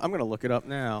 you know what? I'm going to look it up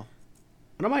now.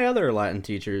 One of my other Latin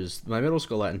teachers, my middle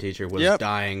school Latin teacher, was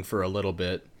dying for a little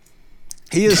bit.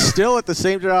 He is still at the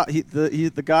same job.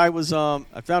 The guy was, I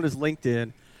found his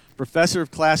LinkedIn, professor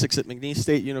of classics at McNeese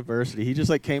State University. He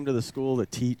just like came to the school to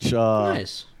teach.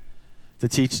 Nice. To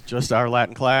teach just our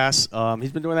Latin class.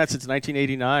 He's been doing that since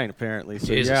 1989, apparently. So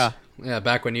Jesus. Yeah,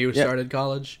 back when you started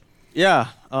college. Yeah,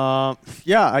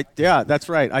 that's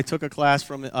right. I took a class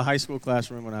from a high school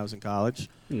classroom when I was in college.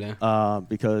 Yeah.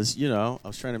 Because I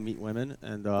was trying to meet women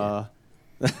and.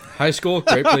 High school,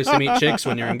 great place to meet chicks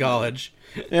when you're in college.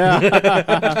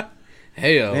 Yeah.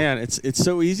 Heyo. Man, it's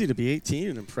so easy to be 18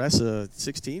 and impress a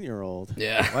 16-year-old.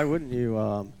 Yeah. Why wouldn't you?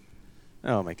 Oh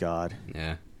my God.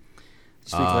 Yeah.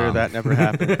 Just to be clear, that never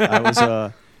happened. I was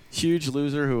a huge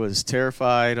loser who was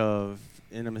terrified of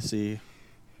intimacy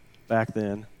back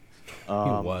then. He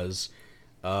was.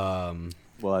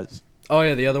 Was. Oh,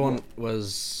 yeah, the other one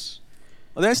was...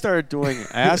 Well, then I started doing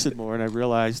acid more, and I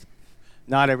realized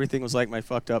not everything was like my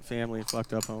fucked up family and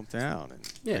fucked up hometown,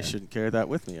 and I shouldn't carry that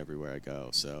with me everywhere I go.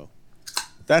 So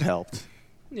that helped.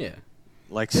 Yeah.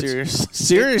 Like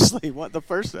seriously, what the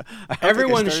first?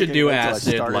 Everyone should do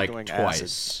acid like twice.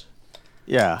 Acid.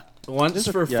 Yeah. Once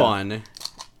for fun.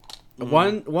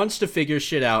 Once to figure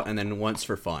shit out, and then once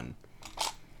for fun.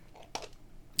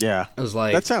 Yeah. I was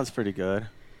like, that sounds pretty good.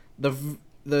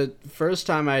 The first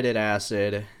time I did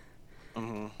acid,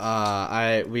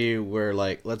 we were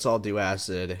like, let's all do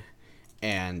acid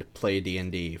and play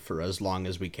D&D for as long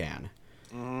as we can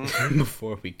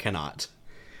before we cannot.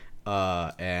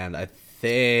 And I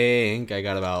think we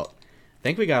got about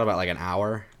like an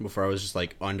hour before I was just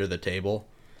like under the table.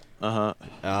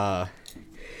 The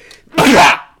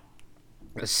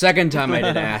second time I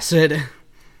did acid,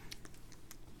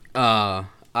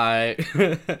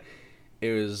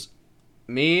 it was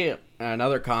me and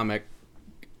another comic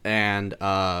and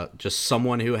just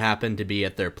someone who happened to be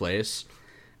at their place.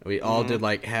 We all did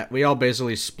like we all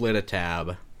basically split a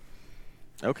tab.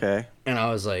 Okay. And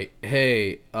I was like,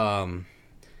 "Hey, can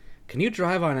you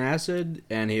drive on acid?"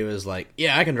 And he was like,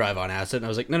 "Yeah, I can drive on acid." And I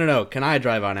was like, "No, can I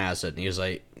drive on acid?" And he was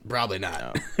like, Probably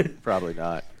not. No, probably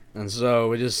not. And so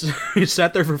we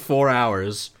sat there for 4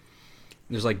 hours,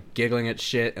 just like giggling at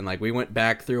shit, and like we went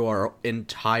back through our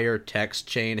entire text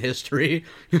chain history,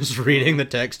 just reading the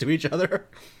text to each other.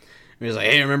 He was like,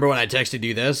 "Hey, remember when I texted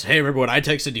you this? Hey, remember when I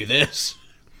texted you this?"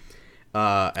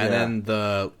 Then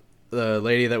the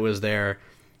lady that was there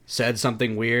said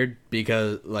something weird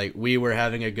because like we were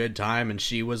having a good time and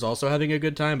she was also having a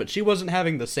good time, but she wasn't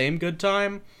having the same good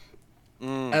time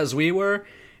as we were,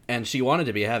 and she wanted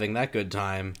to be having that good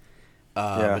time,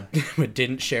 but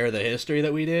didn't share the history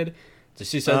that we did. So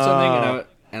she said something,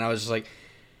 and I was just like,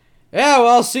 "Yeah,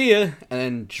 well, I'll see you," and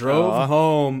then drove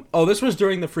home. Oh, this was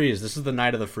during the freeze. This is the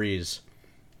night of the freeze.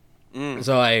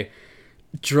 So I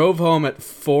drove home at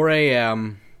 4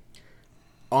 a.m.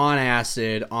 on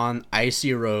acid, on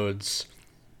icy roads.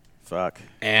 Fuck.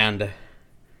 And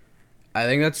I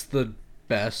think that's the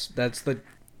best. That's the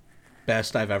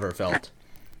best I've ever felt.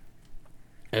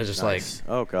 It's just Nice.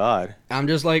 Oh, God. I'm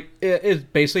just like, it's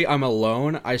basically, I'm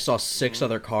alone. I saw 6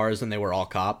 other cars and they were all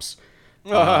cops.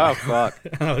 Oh, fuck.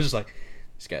 And I was just like,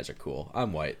 these guys are cool.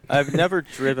 I'm white. I've never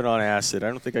driven on acid. I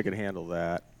don't think I could handle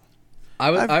that. I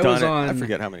was on. I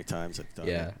forget how many times I've done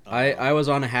it. Yeah, I was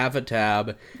on half a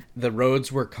tab. The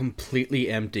roads were completely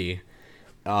empty,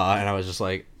 and I was just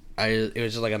like, it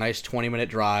was just like a nice 20-minute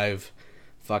drive,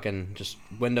 fucking just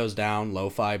windows down,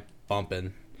 lo-fi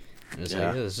bumping. And it's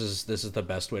like, this is the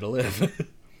best way to live.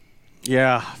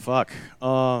 Yeah, fuck.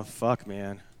 Fuck,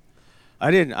 man.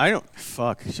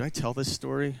 Fuck. Should I tell this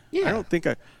story? Yeah.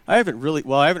 I haven't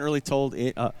really told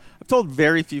it. I've told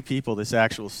very few people this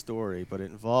actual story, but it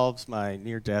involves my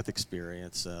near-death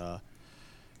experience.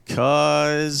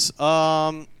 Cause,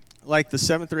 like the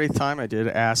 7th or 8th time I did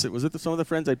acid was with some of the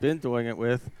friends I'd been doing it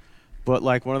with, but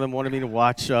like one of them wanted me to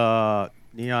watch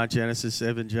Neon Genesis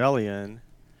Evangelion.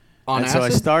 On acid? So I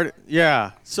started.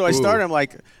 Yeah. So I started. I'm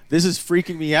like, this is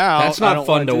freaking me out. That's not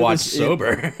fun to watch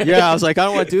sober. Yeah, I was like, I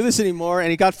don't want to do this anymore.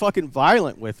 And he got fucking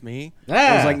violent with me.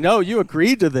 I was like, no, you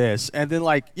agreed to this. And then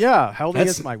like, held me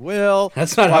against my will.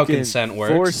 That's not how consent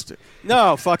works.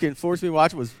 Fucking forced me to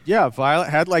watch it. Was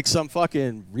violent. Had like some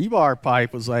fucking rebar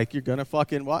pipe. Was like, you're gonna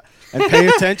fucking watch and pay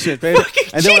attention. And then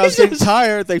when I was getting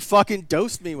tired, they fucking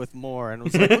dosed me with more. And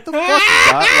was like, what the fuck is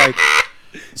that? Like.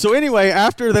 So anyway,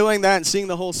 after doing that and seeing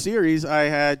the whole series, I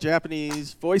had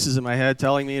Japanese voices in my head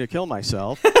telling me to kill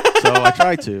myself. So I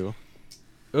tried to.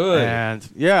 Good. And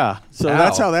so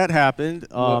that's how that happened.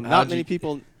 Not many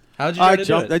people. How'd you try to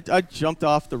do it? I jumped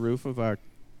off the roof of our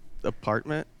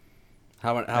apartment.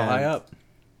 How high up?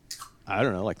 I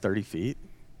don't know, like 30 feet.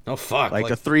 Oh fuck! Like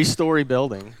a 3-story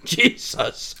building.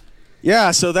 Jesus.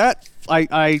 Yeah, so that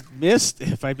I missed.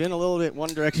 If I'd been a little bit one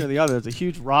direction or the other, there's a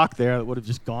huge rock there that would have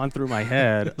just gone through my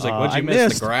head. It's like, what'd you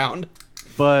miss? The ground?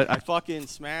 But I fucking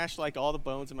smashed like all the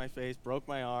bones in my face, broke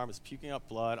my arm, was puking up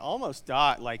blood, almost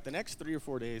died. Like the next 3 or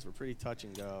 4 days were pretty touch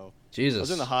and go. Jesus. I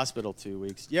was in the hospital 2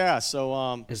 weeks. Yeah,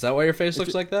 so is that why your face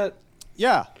looks like that?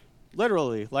 Yeah,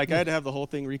 literally. Like I had to have the whole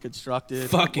thing reconstructed.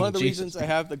 Fucking one of the Jesus. reasons I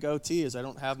have the goatee is I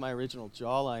don't have my original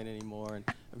jawline anymore, and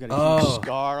I've got a huge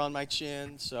scar on my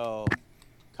chin, so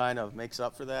kind of makes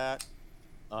up for that.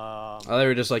 They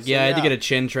were just like, I had to get a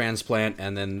chin transplant,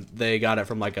 and then they got it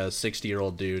from like a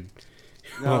 60-year-old dude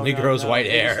who only grows white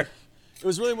hair. It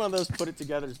was really one of those put it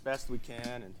together as best we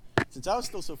can, and since I was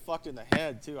still so fucked in the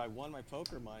head too, I won my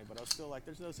poker money, but I was still like,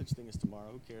 there's no such thing as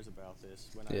tomorrow. Who cares about this?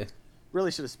 When I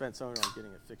really should have spent some on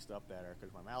getting it fixed up better,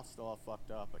 because my mouth's still all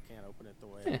fucked up. I can't open it the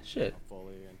way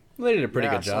fully. And they did a pretty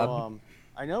good job. So,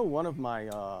 I know one of my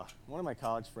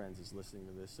college friends is listening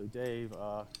to this. So Dave,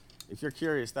 if you're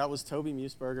curious, that was Toby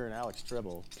Musburger and Alex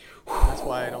Tribble. That's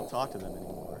why I don't talk to them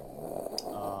anymore.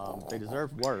 They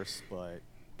deserve worse, but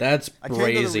that's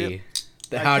crazy.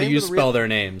 How do you spell their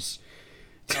names?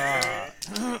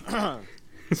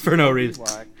 For no reason.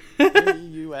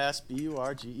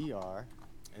 Musburger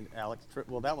and Alex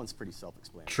Tribble. Well, that one's pretty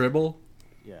self-explanatory. Tribble?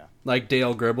 Yeah. Like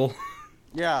Dale Gribble?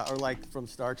 Yeah, or like from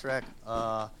Star Trek.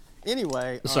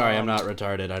 Anyway. Sorry, I'm not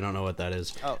retarded. I don't know what that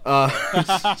is. Oh.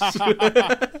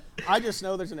 I just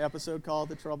know there's an episode called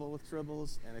The Trouble with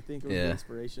Tribbles, and I think it was the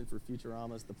inspiration for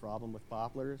Futurama's The Problem with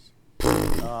Poplars.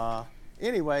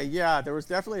 Anyway, there was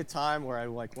definitely a time where I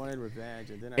like wanted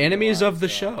revenge, and then enemies of the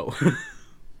show.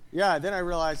 Yeah, then I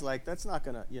realized like that's not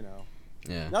gonna,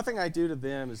 nothing I do to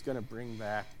them is gonna bring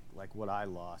back like what I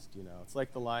lost. It's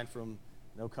like the line from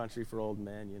No Country for Old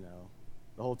Men.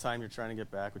 The whole time you're trying to get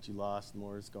back what you lost,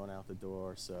 more is going out the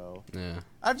door. So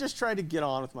I've just tried to get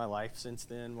on with my life since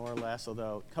then, more or less.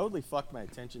 Although it totally fucked my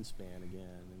attention span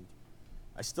again, and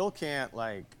I still can't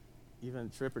like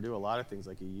even trip or do a lot of things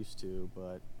like I used to.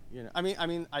 But You know,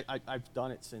 I've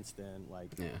done it since then, like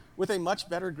Yeah. with a much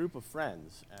better group of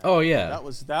friends. And Oh, yeah.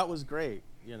 that was great.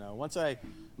 You know, once I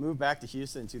moved back to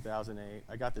Houston in 2008,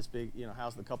 I got this big, you know,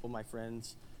 house with a couple of my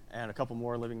friends and a couple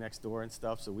more living next door and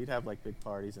stuff. So we'd have like big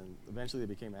parties, and eventually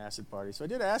they became acid parties. So I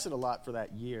did acid a lot for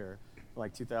that year,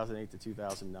 like 2008 to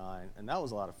 2009, and that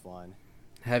was a lot of fun.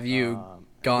 Have you I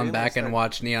gone really back and started-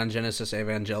 watched Neon Genesis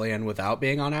Evangelion without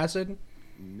being on acid?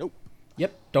 Nope.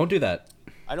 Yep, don't do that.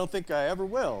 I don't think I ever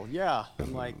will. Yeah.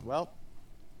 I'm like, well,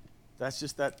 that's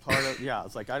just that part of, yeah.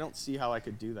 It's like, I don't see how I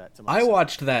could do that to I myself.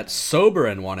 watched that sober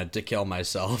and wanted to kill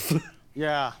myself.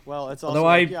 Yeah. Well, it's also, Although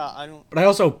like, yeah, I don't. But I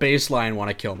also baseline want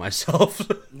to kill myself.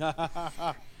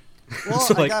 Well,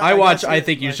 So like got- I watch got I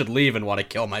think you like- should leave and want to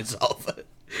kill myself.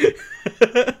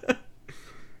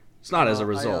 It's not as a Well,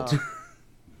 result.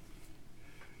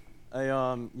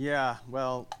 Yeah,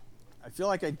 well, I feel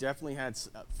like I definitely had,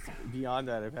 beyond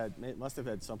that, must have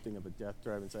had something of a death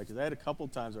drive inside, because I had a couple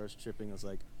times where I was tripping. I was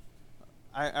like,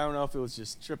 I don't know if it was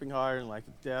just tripping hard and life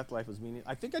was meaning.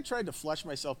 I think I tried to flush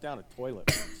myself down a toilet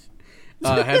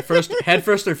once, Head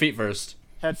first or feet first?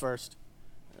 head first.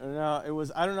 No, it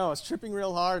was, I don't know, I was tripping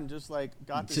real hard and just like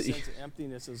got this sense of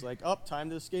emptiness. It was like, oh, time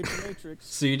to escape the Matrix,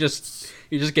 So you just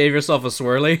gave yourself a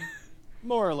swirly?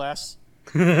 more or less.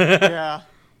 Yeah.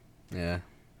 Yeah.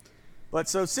 But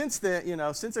so since then, you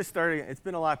know, since I started, it's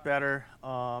been a lot better,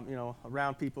 you know,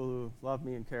 around people who love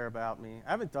me and care about me.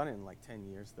 I haven't done it in like 10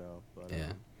 years, though. But,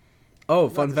 Yeah. Oh,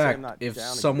 not fun to say I'm fact. not If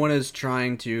down someone is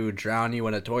trying to drown you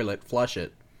in a toilet, flush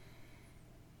it.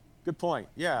 Good point.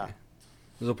 Yeah.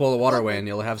 You'll pull the water away and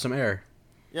you'll have some air.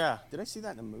 Yeah. Did I see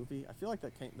that in a movie? I feel like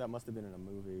that must have been in a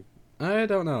movie. I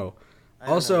don't know. I don't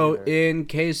know Also, either. in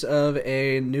case of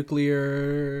a not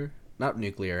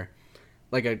nuclear,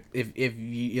 like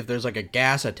if there's like a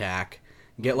gas attack,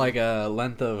 get like a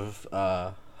length of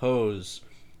hose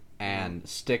and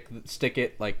stick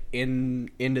it like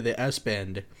into the S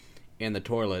bend in the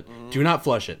toilet. Do not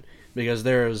flush it because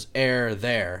there's air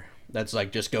there that's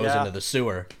like just goes Yeah. into the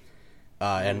sewer,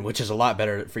 and which is a lot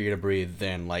better for you to breathe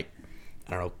than like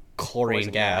I don't know chlorine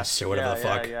Poison gas or whatever the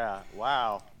fuck. Yeah.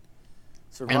 Wow.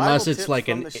 Survival Unless it's tips like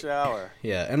from an the shower.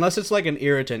 Yeah, unless it's like an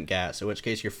irritant gas, in which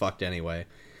case you're fucked anyway.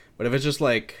 But if it's just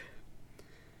like,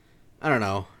 I don't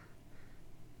know,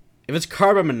 if it's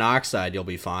carbon monoxide, you'll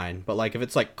be fine. But like if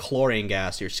it's like chlorine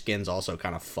gas, your skin's also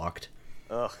kind of fucked.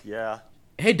 Ugh. Yeah.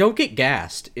 Hey, don't get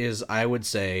gassed is, I would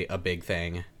say, a big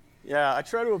thing. Yeah. I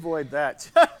try to avoid that.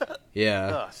 Yeah.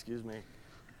 Ugh, excuse me.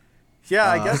 Yeah,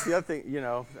 I guess the other thing, you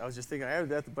know, I was just thinking,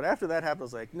 but after that happened, I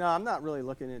was like, no, I'm not really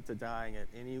looking into dying it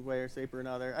any way or shape or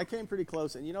another. I came pretty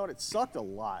close, and you know what? It sucked a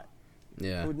lot. I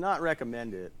Yeah. would not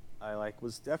recommend it. I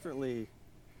was definitely,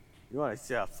 you want to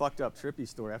see a fucked up trippy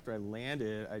story. After I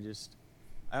landed, I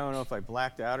don't know if I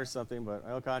blacked out or something, but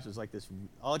my unconscious was like this.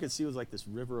 All I could see was like this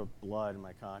river of blood in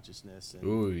my consciousness, and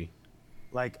Ooh.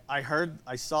 like I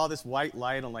saw this white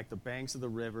light on like the banks of the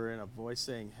river and a voice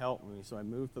saying help me. So I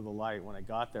moved to the light. When I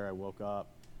got there, I woke up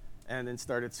and then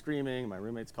started screaming. My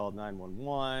roommates called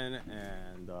 911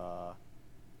 and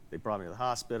they brought me to the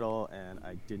hospital, and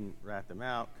I didn't rat them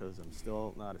out because I'm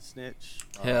still not a snitch.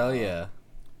 Hell yeah.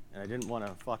 And I didn't want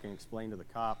to fucking explain to the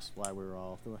cops why we were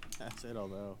all doing that,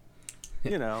 although,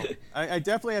 you know, I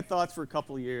definitely had thoughts for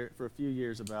a few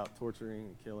years about torturing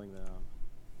and killing them.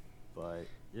 But,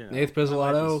 you know. Nath my life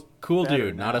Pizzolatto, is cool better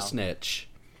dude, not now. a snitch.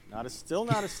 Still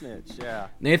not a snitch, yeah.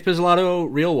 Nath Pizzolatto,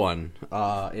 real one.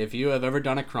 If you have ever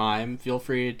done a crime, feel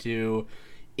free to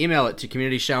email it to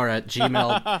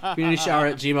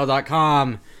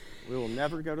communityshower@gmail.com. We will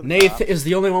never go to the Nath cops. is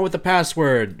the only one with the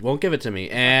password. Won't give it to me,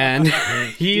 and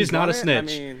he's You not a want it?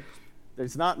 snitch. I mean,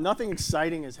 there's nothing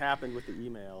exciting has happened with the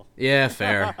email. Yeah,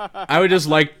 fair. I would just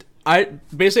I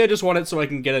just want it so I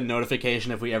can get a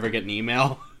notification if we ever get an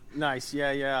email. Nice,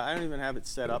 yeah. I don't even have it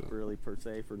set up really per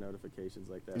se for notifications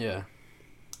like that. Yeah,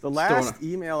 The last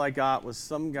email I got was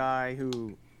some guy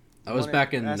who. that was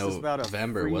back in asked us about a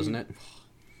November, free- wasn't it?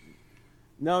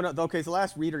 No. Okay, the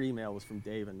last reader email was from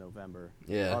Dave in November.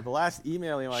 Yeah. The last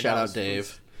email I Shout got out was from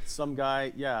Dave. Some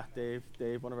guy, yeah, Dave,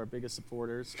 one of our biggest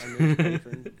supporters, our newest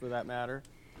patron for that matter.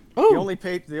 Oh, The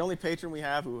only patron we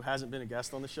have who hasn't been a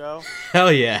guest on the show.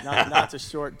 hell yeah! Not to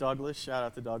short Douglas. Shout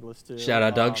out to Douglas too. Shout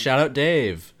out Doug. Shout out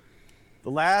Dave. The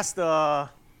last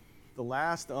email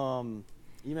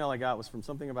I got was from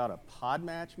something about a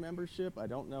Podmatch membership. I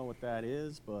don't know what that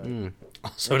is, but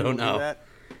Also maybe don't we'll know. that.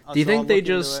 Do you So think I'll they look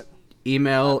into just it.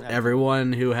 email Not-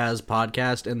 everyone who has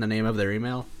podcast in the name of their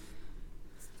email?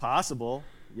 Possible?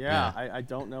 Yeah, I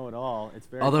don't know at all. It's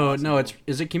very. Although possible. no,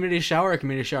 is it Community Shower or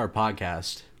Community Shower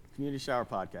Podcast Community Shower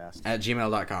Podcast. at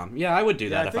gmail.com? Yeah, I would do Yeah,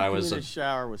 that I if think I was. Community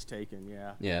Shower was taken.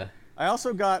 Yeah. Yeah. I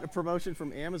also got a promotion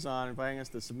from Amazon inviting us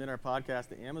to submit our podcast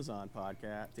to Amazon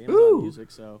Ooh. Music.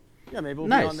 So yeah, maybe we'll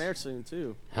Nice. be on there soon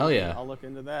too. Hell yeah. I'll look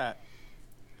into that.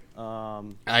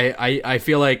 I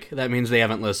feel like that means they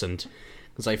haven't listened,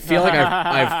 because I feel like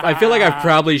I feel like I've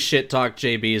probably shit talked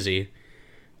Jay Beasy.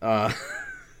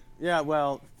 Yeah,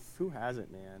 well, who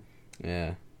hasn't, man?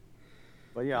 Yeah.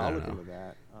 But yeah, I'll don't look know. into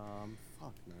that.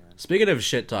 Fuck, man. Speaking of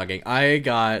shit talking, I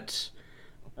got.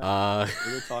 We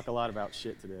did talk a lot about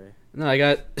shit today. No, I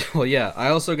got. Well, yeah, I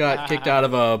also got kicked out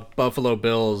of a Buffalo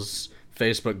Bills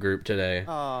Facebook group today.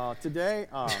 Today?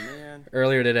 Oh, man.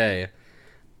 Earlier today.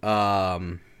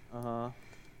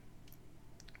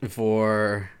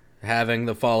 For having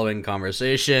the following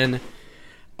conversation.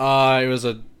 It was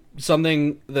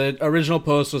something. The original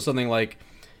post was something like,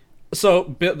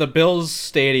 so the Bills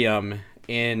Stadium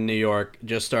in New York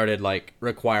just started like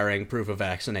requiring proof of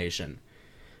vaccination,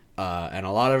 and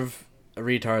a lot of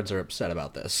retards are upset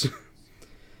about this.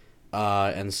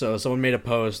 And so someone made a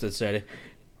post that said,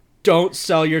 "Don't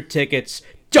sell your tickets,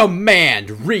 demand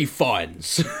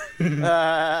refunds."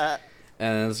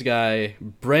 And this guy,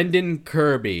 Brendan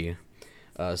Kirby,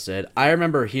 said, "I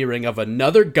remember hearing of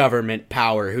another government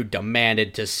power who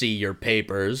demanded to see your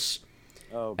papers."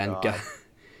 Oh, And God.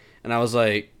 and I was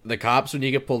like, "The cops when you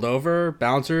get pulled over,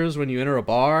 bouncers when you enter a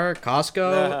bar,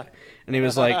 Costco?" And he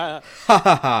was like, "Ha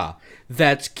ha ha,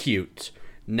 that's cute."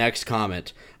 Next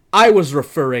comment, "I was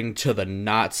referring to the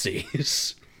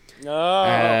Nazis."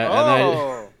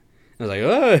 I was like,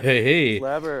 "Oh, hey."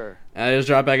 Clever. And I just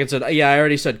dropped back and said, "Yeah, I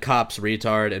already said cops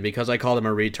retard, and because I called him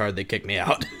a retard, they kicked me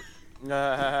out."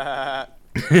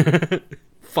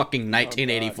 Fucking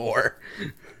 1984.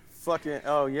 Fucking,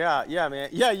 yeah, man.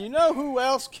 Yeah, you know who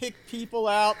else kicked people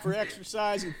out for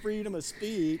exercising freedom of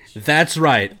speech? That's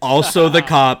right. Also the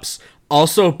cops,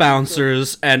 also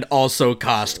bouncers, and also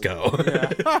Costco.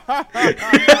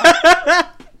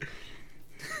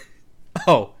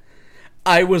 Oh,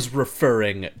 I was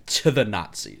referring to the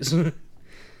Nazis.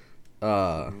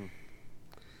 And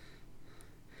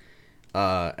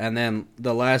then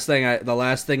the last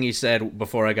thing he said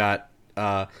before I got,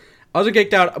 I wasn't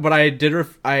kicked out, but I did.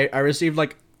 I received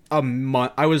like a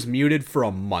month. I was muted for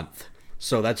a month,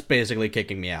 so that's basically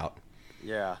kicking me out.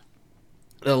 Yeah.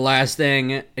 The last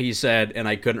thing he said, and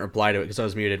I couldn't reply to it because I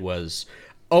was muted, was,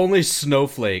 "Only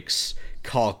snowflakes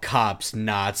call cops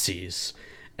Nazis."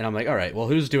 And I'm like, all right, well,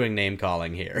 who's doing name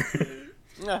calling here?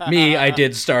 Me, I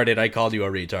did start it. I called you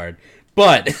a retard.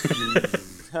 But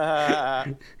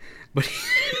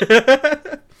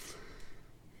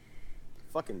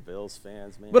Fucking Bills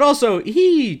fans, man. but also,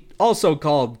 he also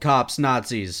called cops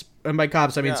Nazis. And by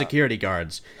cops, I mean Yeah. security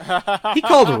guards. He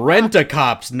called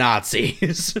rent-a-cops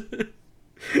Nazis.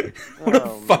 What a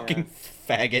Oh, fucking man.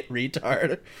 faggot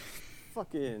retard.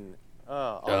 Fucking,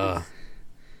 all these-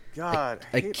 God,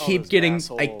 I hate all keep those getting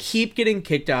assholes.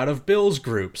 kicked out of Bills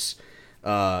groups.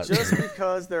 Just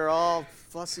because they're all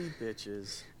fussy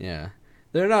bitches. Yeah.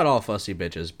 They're not all fussy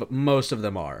bitches, but most of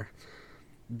them are.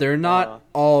 They're not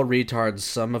all retards.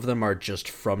 Some of them are just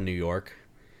from New York.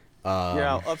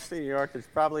 Yeah, upstate New York, there's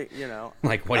probably,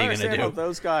 Like, what I are you understand gonna how do?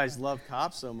 those guys love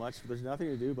cops so much, but there's nothing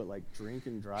to do but, like, drink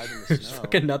and drive in the snow.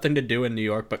 Fucking nothing to do in New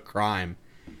York but crime.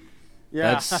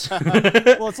 Yeah. That's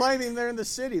Well, it's not even they're in the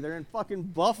city. They're in fucking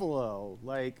Buffalo.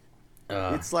 Like,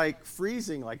 Uh. it's, like,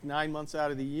 freezing, like, 9 months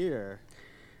out of the year.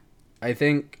 I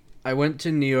think I went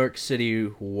to New York City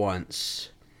once,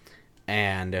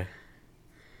 and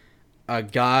a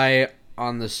guy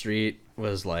on the street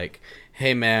was like,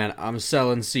 "Hey man, I'm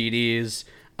selling CDs.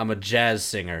 I'm a jazz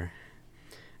singer."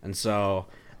 And so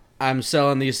I'm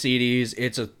selling these CDs.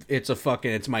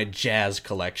 It's my jazz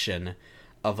collection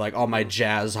of like all my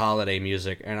jazz holiday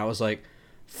music. And I was like,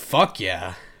 "Fuck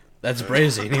yeah. That's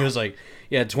brazy." And he was like,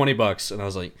 "Yeah, $20." And I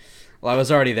was like, well, I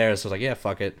was already there, so I was like, "Yeah,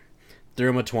 fuck it." Threw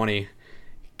him a 20.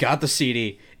 Got the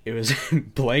CD. It was a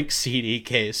blank CD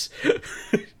case. Oh,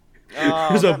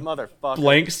 It was that a motherfucker.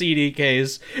 blank CD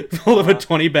case full of a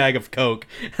 20 bag of Coke.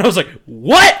 And I was like,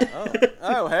 "What?"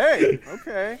 Oh, hey.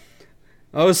 Okay.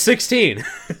 I was 16.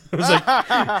 I was like,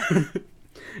 I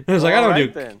don't Alright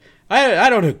do then. I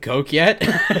don't do Coke yet.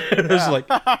 And I was like,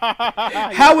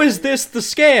 how is this the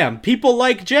scam? People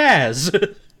like jazz.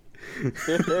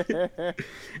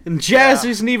 And jazz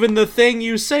isn't even the thing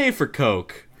you say for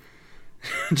Coke.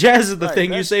 Jazz is the Right, thing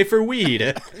you that's- say for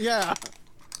weed. Yeah.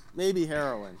 Maybe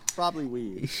heroin. Probably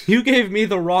weed. You gave me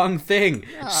the wrong thing,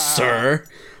 sir.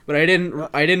 But I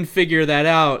didn't figure that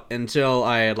out until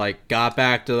I like got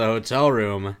back to the hotel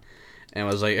room and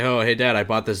was like, "Oh, hey dad, I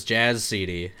bought this jazz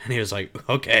CD." And he was like,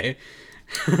 "Okay."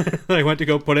 I went to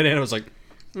go put it in and I was like,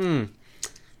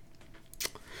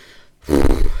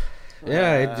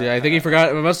 Yeah, I think he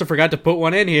forgot. Must have forgot to put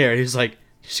one in here. He's like,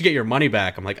 you should get your money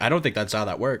back. I'm like, I don't think that's how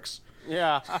that works.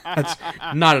 Yeah. That's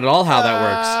not at all how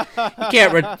that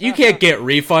works. You can't get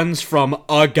refunds from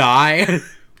a guy.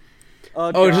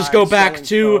 Just go back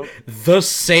to Coke. the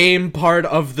same part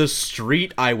of the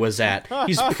street I was at.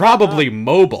 He's probably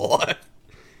mobile.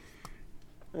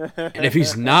 And if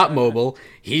he's not mobile,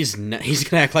 he's gonna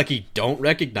act like he don't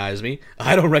recognize me.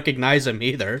 I don't recognize him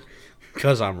either,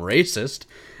 because I'm racist.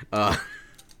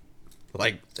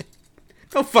 Like,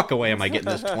 no fuck away am I getting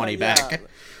this 20 back.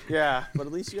 Yeah, but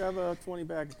at least you have a 20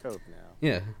 bag of Coke now.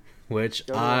 Yeah, which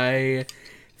Go to I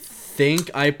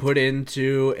think I put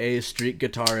into a street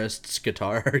guitarist's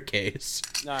guitar case.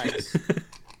 Nice.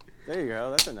 There you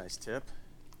go. That's a nice tip.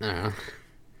 I don't know.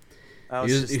 I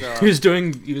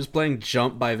He was playing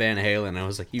Jump by Van Halen. I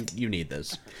was like, you need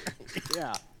this.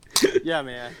 Yeah. Yeah,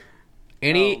 man.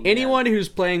 Anyone who's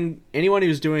doing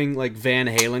like Van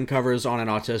Halen covers on an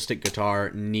autistic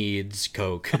guitar needs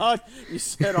Coke. Oh, you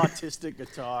said autistic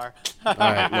guitar. All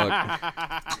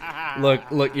right,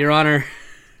 look, Your Honor.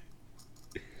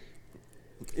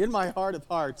 In my heart of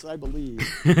hearts, I believe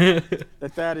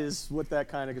that is what that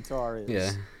kind of guitar is.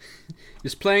 Yeah,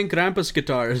 he's playing Krampus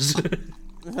guitars.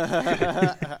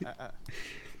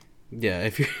 Yeah,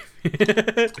 if you.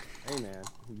 Hey, man,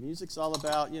 music's all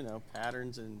about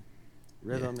patterns and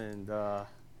rhythm and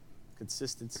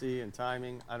consistency and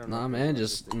timing. I don't know. Nah, man,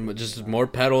 just more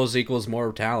pedals equals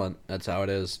more talent. That's how it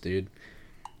is, dude.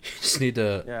 You just need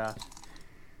to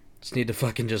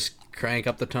fucking just crank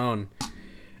up the tone.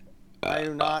 I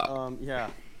am not.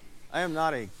 I am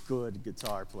not a good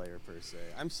guitar player per se.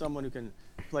 I'm someone who can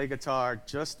play guitar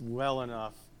just well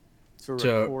enough to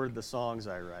record the songs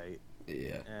I write.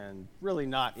 Yeah. And really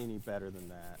not any better than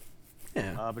that.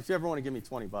 Yeah. But if you ever want to give me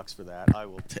 $20 for that, I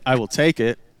will take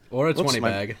it. Or a 20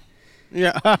 bag.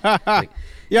 Yeah. Like,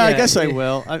 yeah, I guess I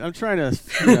will. I'm trying to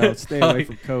stay away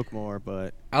from Coke more,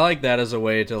 but I like that as a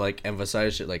way to like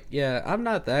emphasize shit. Like, yeah, I'm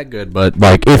not that good, but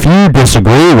like, if you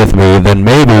disagree with me, then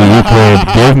maybe you could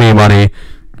give me money.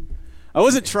 I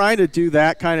wasn't trying to do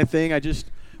that kind of thing. I just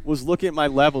was looking at my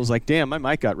levels, like, damn, my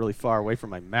mic got really far away from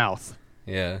my mouth.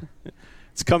 Yeah.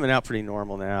 It's coming out pretty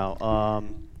normal now.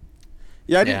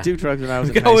 Yeah, I didn't do drugs when I was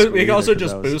in high school. We can also either,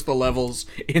 just boost the levels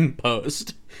in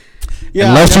post. Yeah,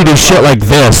 Unless you do shit like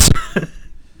this.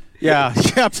 Yeah,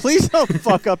 please don't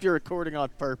fuck up your recording on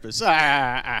purpose.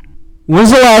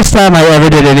 When's the last time I ever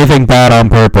did anything bad on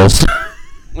purpose?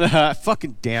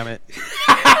 Fucking damn it.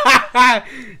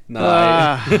 No.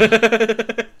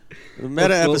 The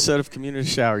meta episode of Community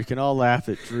Shower. You can all laugh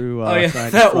at Drew trying to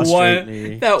that frustrate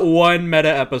me. That one meta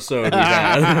episode we've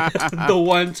had. The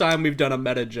one time we've done a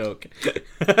meta joke.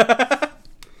 I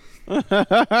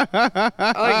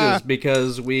like this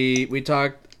because we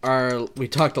talked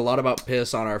a lot about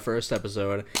piss on our first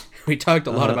episode. We talked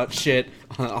a lot about shit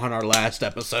on our last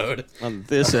episode. On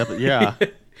this episode, yeah.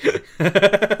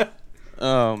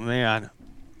 Oh man.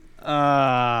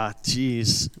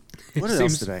 Jeez. What else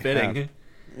Seems did I fitting. have?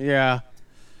 Yeah.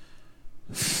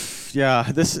 Yeah.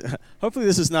 Hopefully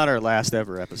this is not our last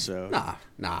ever episode. Nah,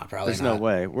 probably There's not. no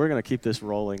way. We're gonna keep this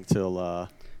rolling till the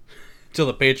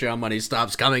Patreon money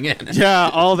stops coming in. yeah,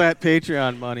 all that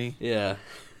Patreon money. Yeah.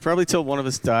 Probably till one of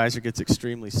us dies or gets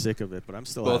extremely sick of it, but I'm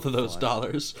still Both of having those fun.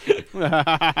 dollars.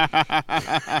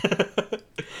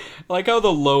 Like how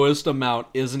the lowest amount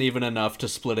isn't even enough to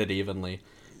split it evenly.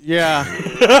 Yeah.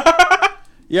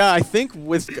 Yeah, I think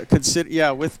with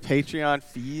Patreon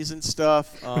fees and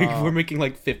stuff. We're making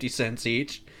like 50 cents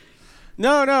each.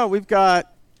 No,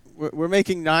 we're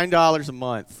making $9 a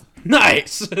month.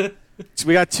 Nice. So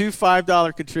we got two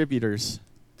 $5 contributors.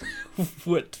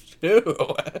 What two?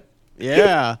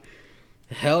 Yeah.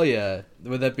 Hell yeah.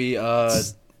 Would that be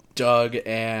Doug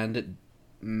and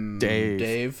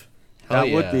Dave? Hell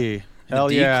That would be. Hell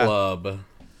the yeah. D-Club.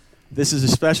 This is a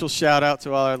special shout out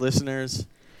to all our listeners.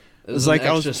 This is like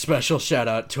an extra special shout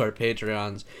out to our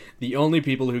Patreons, the only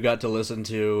people who got to listen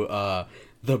to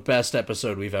the best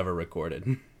episode we've ever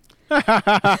recorded.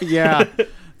 Yeah.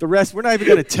 The rest, we're not even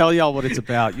going to tell y'all what it's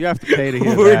about. You have to pay to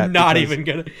hear We're that. not even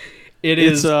gonna. It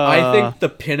is, It's, I think, the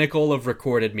pinnacle of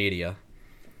recorded media,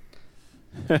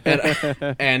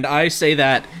 and I say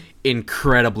that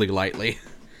incredibly lightly.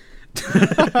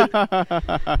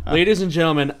 Ladies and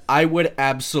gentlemen, I would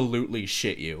absolutely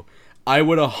shit you. I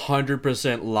would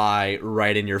 100% lie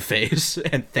right in your face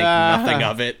and think nothing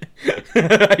of it.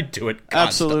 I do it constantly.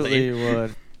 Absolutely you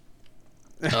would.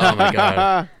 Oh my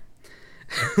god.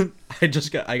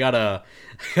 I got a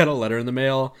letter in the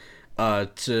mail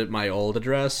to my old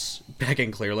address back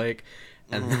in Clear Lake,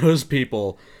 and those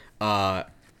people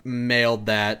mailed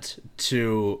that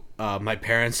to my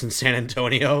parents in San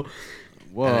Antonio.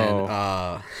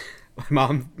 Whoa. And,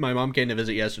 my mom came to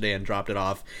visit yesterday and dropped it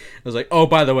off. I was like, oh,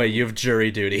 by the way, you have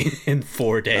jury duty in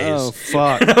 4 days. Oh,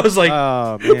 fuck. And I was like,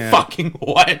 oh, man. fucking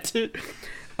what?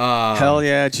 Hell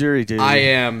yeah, jury duty. I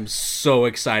am so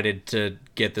excited to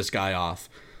get this guy off.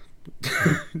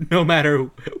 No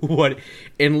matter what.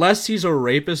 Unless he's a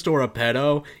rapist or a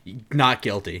pedo, not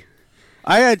guilty.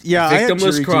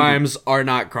 Victimless crimes are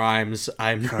not crimes.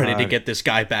 I'm ready to get this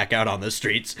guy back out on the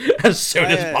streets as soon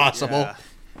as possible. Yeah.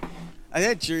 I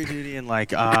had jury duty in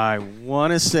I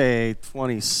want to say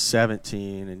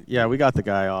 2017, and yeah, we got the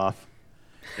guy off.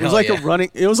 It was like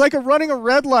running a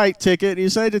red light ticket. He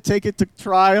decided to take it to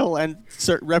trial and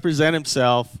represent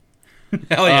himself.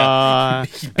 Hell yeah!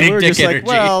 Big dick energy.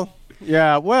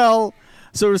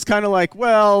 So it was kind of like,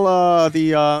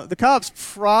 the cop's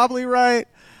probably right,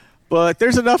 but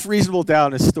there's enough reasonable doubt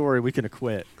in his story we can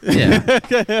acquit.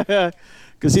 Yeah.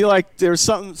 Because there's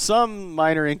some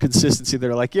minor inconsistency.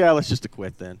 They're like, yeah, let's just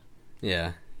acquit then.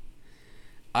 Yeah.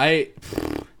 I'd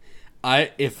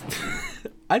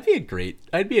be a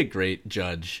great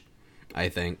judge, I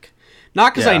think.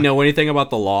 Not because I know anything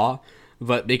about the law,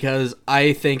 but because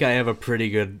I think I have a pretty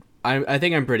good. I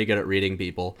think I'm pretty good at reading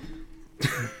people.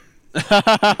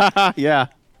 Yeah.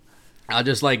 I'll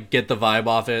just get the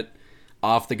vibe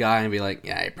off the guy and be like,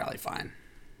 yeah, you're probably fine.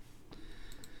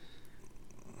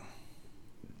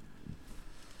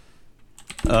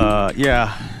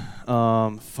 Yeah.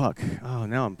 Fuck. Oh,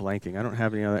 now I'm blanking. I don't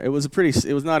have any other. It was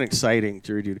not exciting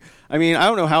jury duty. I mean, I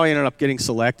don't know how I ended up getting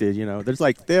selected. There's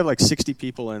they have 60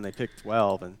 people and they picked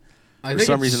 12, and for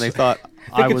some reason they thought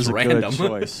I was a good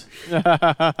choice.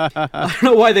 I don't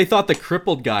know why they thought the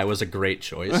crippled guy was a great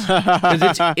choice.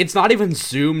 'Cause it's not even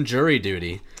Zoom jury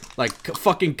duty.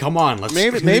 Fucking come on, let's.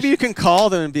 Maybe you can call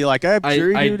them and be like, I have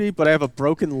jury duty, but I have a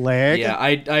broken leg. Yeah,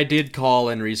 I did call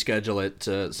and reschedule it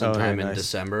to sometime in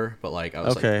December, but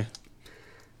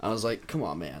I was like, come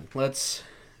on, man, let's.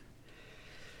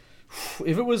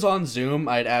 If it was on Zoom,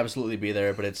 I'd absolutely be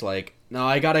there, but it's no,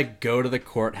 I gotta go to the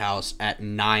courthouse at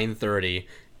 9:30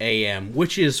 a.m.,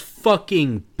 which is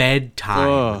fucking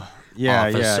bedtime.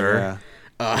 Officer.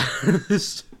 Yeah.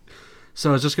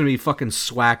 So it's just gonna be fucking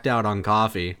swacked out on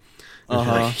coffee.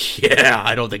 Yeah,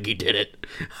 I don't think he did it.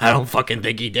 I don't fucking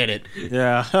think he did it.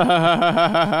 Yeah.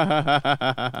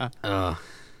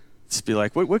 Just be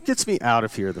like, what gets me out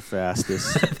of here the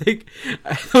fastest? I think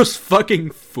those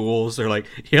fucking fools are like,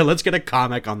 yeah, let's get a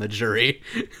comic on the jury.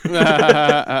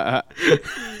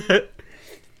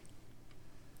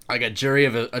 Like a jury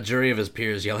of his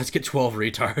peers. Yeah, let's get 12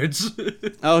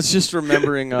 retards. I was just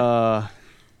remembering, or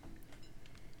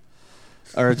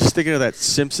just thinking of that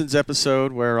Simpsons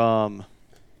episode where,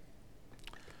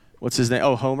 what's his name?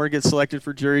 Oh, Homer gets selected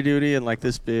for jury duty in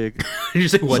this big you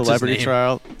say, what's celebrity his name?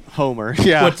 Trial. Homer.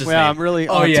 Yeah. What's his name? I'm really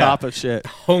on top of shit.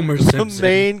 Homer Simpson. The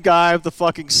main guy of the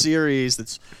fucking series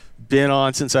that's been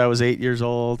on since I was 8 years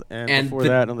old, and before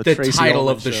that on the Tracy title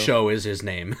Ullman of the show is his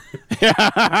name.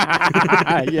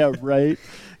 Yeah, right.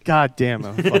 God damn,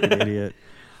 I'm a fucking idiot.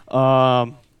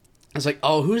 I was like,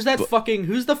 oh, who's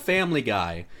the Family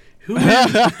Guy? Who is?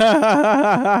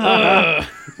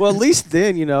 Well, at least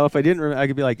then, if I didn't, I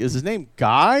could be like, is his name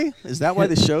Guy? Is that why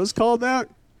the show's called that?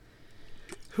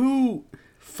 Who's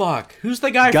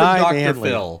the guy Guy from Dr. Manley.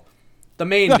 Phil? The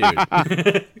main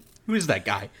dude. Who's that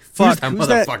guy? Fuck, who's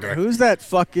that motherfucker? Who's that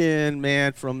fucking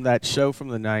man from that show from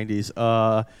the 90s?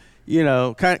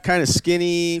 Kind of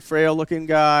skinny, frail-looking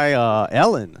guy.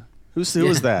 Ellen. Who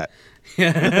was that?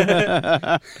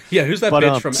 Yeah, who's that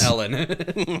bitch from Ellen?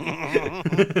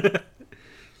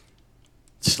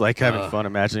 Just having fun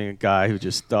imagining a guy who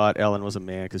just thought Ellen was a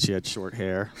man because she had short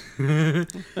hair.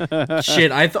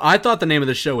 Shit, I thought the name of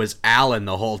the show was Alan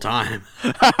the whole time.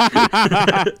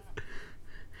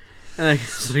 And I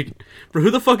was like, bro, who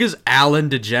the fuck is Alan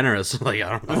DeGeneres? I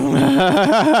don't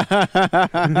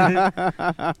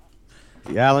know.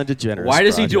 The Alan DeGeneres. Why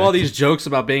does he do all these jokes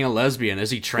about being a lesbian?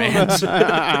 Is he trans? Fuck,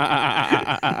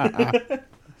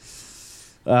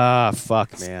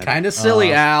 man. Kind of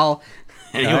silly, Al.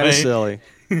 Anyway. Kind of silly.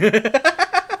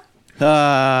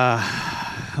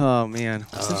 Oh, man.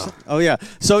 Oh, yeah.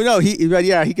 So, no,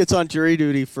 he gets on jury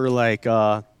duty for,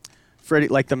 Freddie,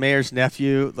 the mayor's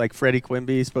nephew, Freddie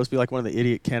Quimby. He's supposed to be, one of the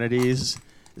idiot Kennedys.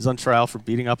 Is on trial for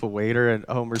beating up a waiter, and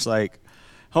Homer's like,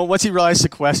 once he realized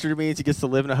sequestered means he gets to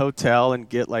live in a hotel and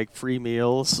get free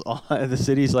meals in the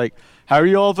city. He's like, how are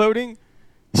you all voting?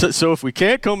 So if we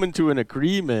can't come into an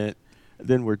agreement,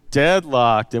 then we're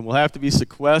deadlocked and we'll have to be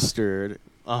sequestered.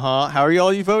 How are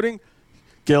you voting?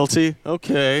 Guilty.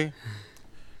 Okay.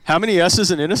 How many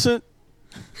S's in innocent?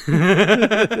 I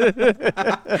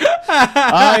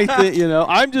think,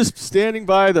 I'm just standing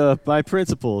by my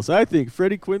principles. I think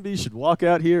Freddie Quimby should walk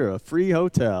out here a free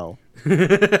hotel. That's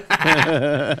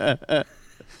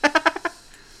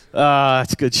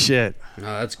good shit.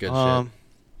 No, that's good shit.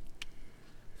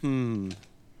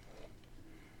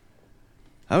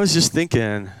 I was just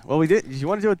thinking. Well, we did. You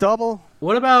want to do a double?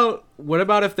 What about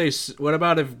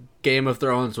if Game of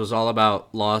Thrones was all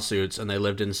about lawsuits and they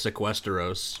lived in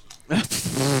Sequesteros?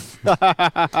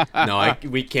 No,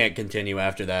 we can't continue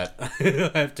after that.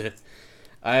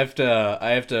 I have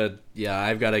to. Yeah,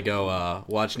 I've got to go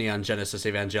watch Neon Genesis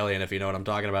Evangelion, if you know what I'm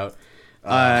talking about.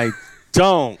 I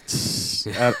don't.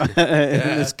 In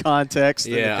this context.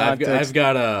 Yeah, I've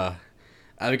got to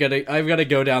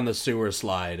go down the sewer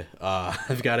slide.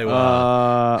 I've got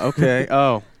to. Okay.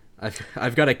 Oh.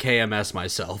 I've got to KMS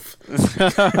myself.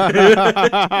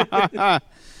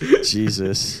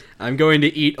 Jesus. I'm going to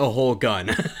eat a whole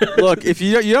gun. Look, if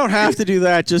you don't have to do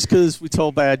that just because we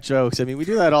told bad jokes. I mean, we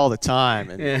do that all the time,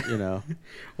 and yeah.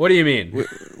 What do you mean?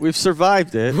 We've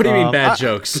survived it. What do you mean bad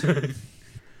jokes?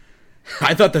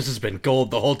 I thought this has been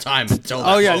gold the whole time until.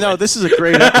 Oh yeah, moment. no, this is a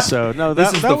great episode. No,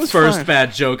 this is the was first fine.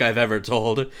 bad joke I've ever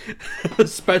told,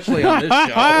 especially on this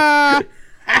show.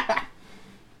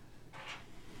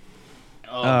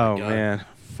 Oh man,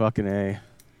 fucking A.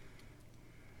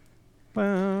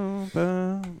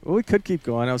 Well, we could keep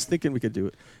going. I was thinking we could do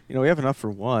it. We have enough for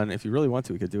one. If you really want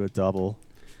to, we could do a double.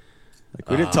 Like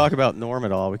we didn't talk about Norm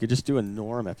at all. We could just do a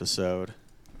Norm episode.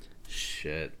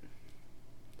 Shit.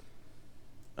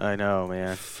 I know,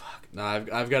 man. Fuck. No,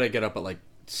 I've got to get up at like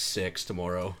 6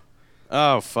 tomorrow.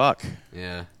 Oh fuck.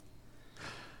 Yeah.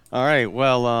 All right.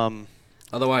 Well,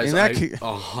 otherwise, I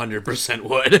 100%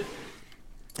 would.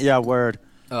 Yeah. Word.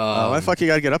 Why the fuck you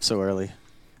gotta get up so early?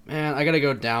 Man, I gotta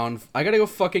go down. I gotta go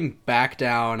fucking back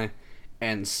down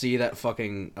and see that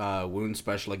fucking wound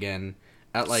special again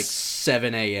at like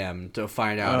 7 a.m. to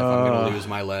find out if I'm gonna lose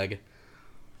my leg.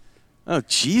 Oh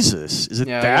Jesus! Is it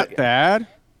that bad?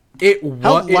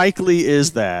 How likely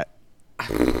is that?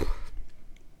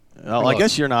 Well, I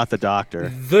guess you're not the doctor.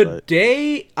 The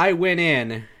day I went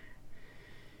in,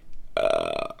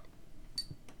 I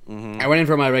went in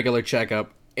for my regular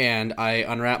checkup, and I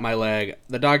unwrapped my leg.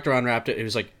 The doctor unwrapped it. He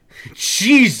was like,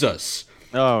 Jesus!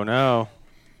 Oh, no.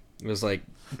 It was like,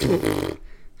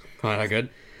 not good.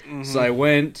 So I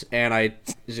went, and I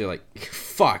was like,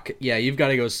 fuck, yeah, you've got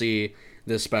to go see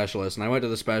this specialist. And I went to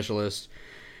the specialist,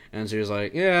 and she was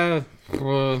like, yeah,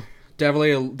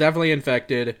 definitely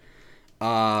infected.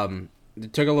 They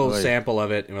took a little sample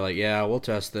of it, and we're like, yeah, we'll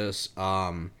test this.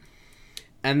 And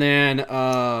then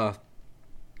I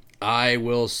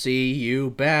will see you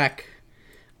back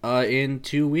in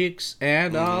 2 weeks,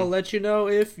 and I'll let you know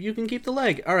if you can keep the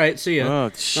leg. All right, see ya. Oh, I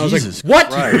was Jesus like,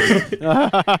 what?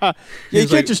 Yeah, you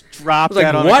can't just drop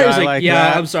that on a what? guy like yeah,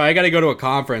 that. I'm sorry, I got to go to a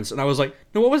conference. And I was like,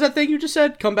 no, what was that thing you just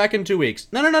said? Come back in 2 weeks.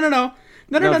 No.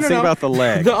 Think about the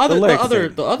leg. The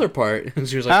other part. And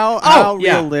she was like, how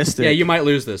realistic? Yeah, you might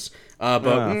lose this. But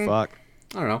fuck.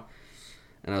 I don't know.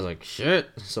 And I was like, shit.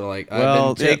 So like,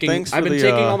 Well, I've been taking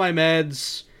taking all my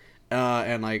meds,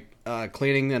 and like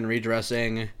cleaning and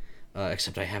redressing.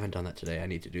 Except I haven't done that today. I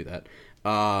need to do that.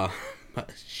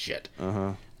 Shit.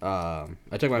 I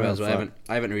took my meds, but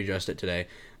I haven't redressed it today.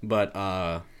 But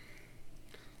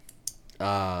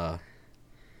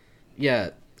yeah.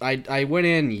 I went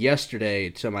in yesterday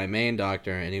to my main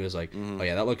doctor, and he was like, oh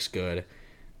yeah, that looks good.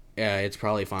 Yeah, it's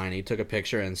probably fine. He took a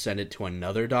picture and sent it to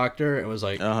another doctor and was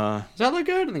like, does that look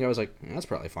good? And the guy was like, yeah, that's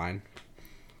probably fine.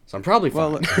 So I'm probably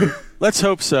fine. Well, let's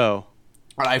hope so.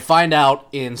 I find out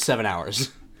in 7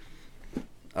 hours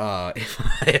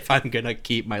if I'm going to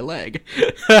keep my leg.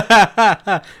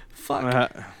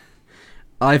 Fuck.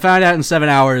 I found out in 7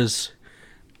 hours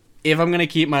if I'm going to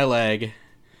keep my leg.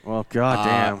 Well,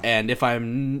 goddamn. And if I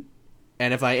am,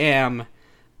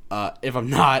 if I'm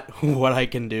not, what I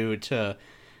can do to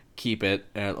keep it,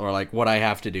 or like what I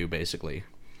have to do, basically.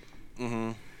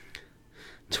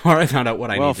 Tomorrow I found out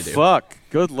what I need to do. Well, fuck.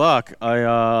 Good luck.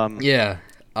 Yeah.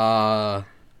 All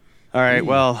right.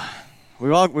 Well,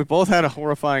 we both had a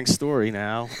horrifying story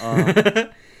now.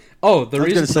 Oh,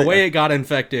 the way it got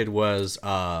infected was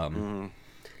you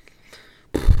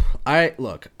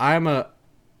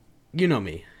know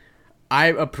me.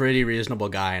 I'm a pretty reasonable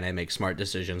guy, and I make smart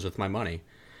decisions with my money.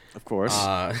 Of course.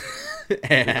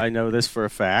 I know this for a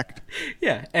fact.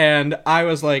 Yeah, and I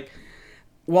was like,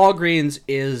 Walgreens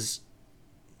it's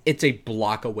a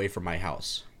block away from my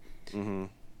house.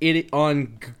 It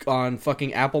on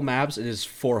fucking Apple Maps, it is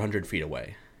 400 feet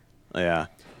away. Yeah.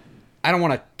 I don't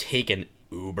want to take an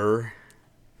Uber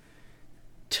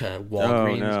to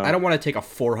Walgreens. no. I don't want to take a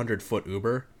 400-foot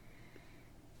Uber.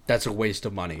 That's a waste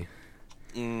of money.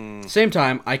 Same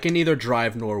time, I can neither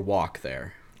drive nor walk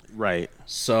there. Right.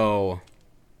 So,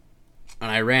 when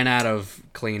I ran out of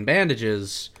clean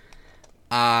bandages,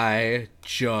 I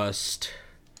just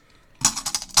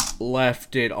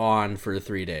left it on for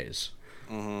 3 days.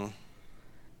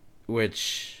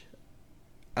 Which,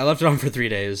 I left it on for 3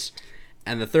 days,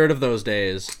 and the third of those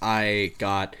days, I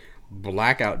got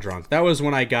blackout drunk. That was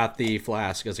when I got the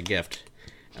flask as a gift,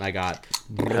 and I got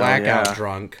blackout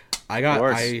drunk. I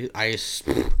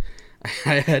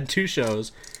had 2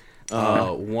 shows,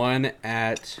 one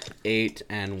at 8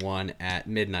 and one at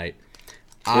midnight.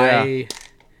 The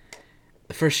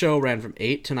first show ran from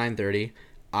 8 to 9:30.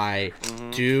 I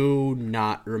do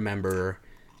not remember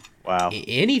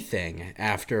anything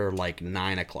after like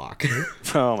 9 o'clock.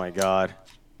 Oh my God.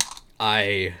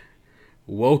 I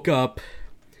woke up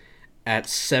at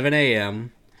 7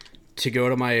 a.m. to go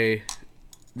to my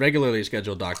regularly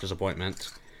scheduled doctor's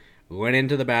appointment. Went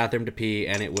into the bathroom to pee,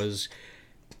 and it was,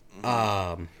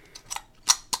 you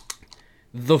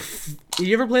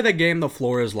ever play that game, The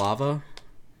Floor is Lava?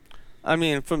 I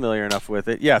mean, familiar enough with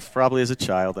it. Yes, probably as a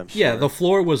child, I'm sure. Yeah, the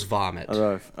floor was vomit.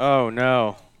 Oh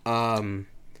no.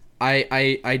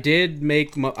 I did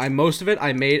make most of it.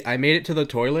 I made it to the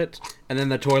toilet, and then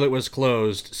the toilet was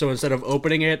closed. So instead of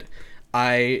opening it,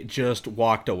 I just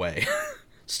walked away,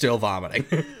 still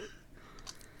vomiting.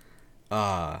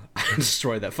 I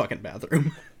destroyed that fucking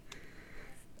bathroom.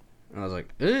 I was like,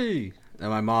 hey. And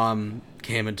my mom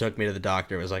came and took me to the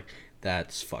doctor. It was like,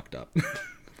 that's fucked up.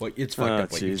 It's fucked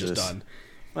up what you've just done.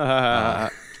 I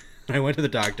went to the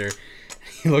doctor.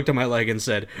 He looked at my leg and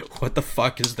said, what the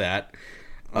fuck is that?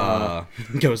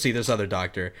 Go see this other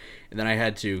doctor. And then I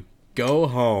had to go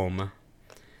home.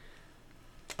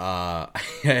 I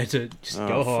had to just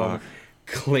go home,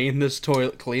 clean this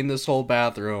toilet, clean this whole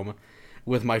bathroom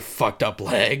with my fucked up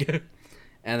leg.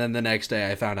 And then the next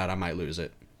day I found out I might lose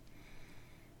it.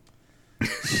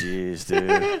 Jeez,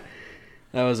 dude.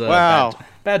 That was a wow.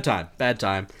 bad time.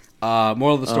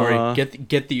 Moral of the story,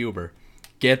 get the Uber.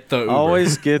 Get the Uber.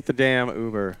 Always get the damn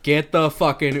Uber. Get the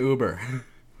fucking Uber.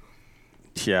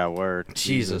 Yeah, word.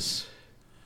 Jesus.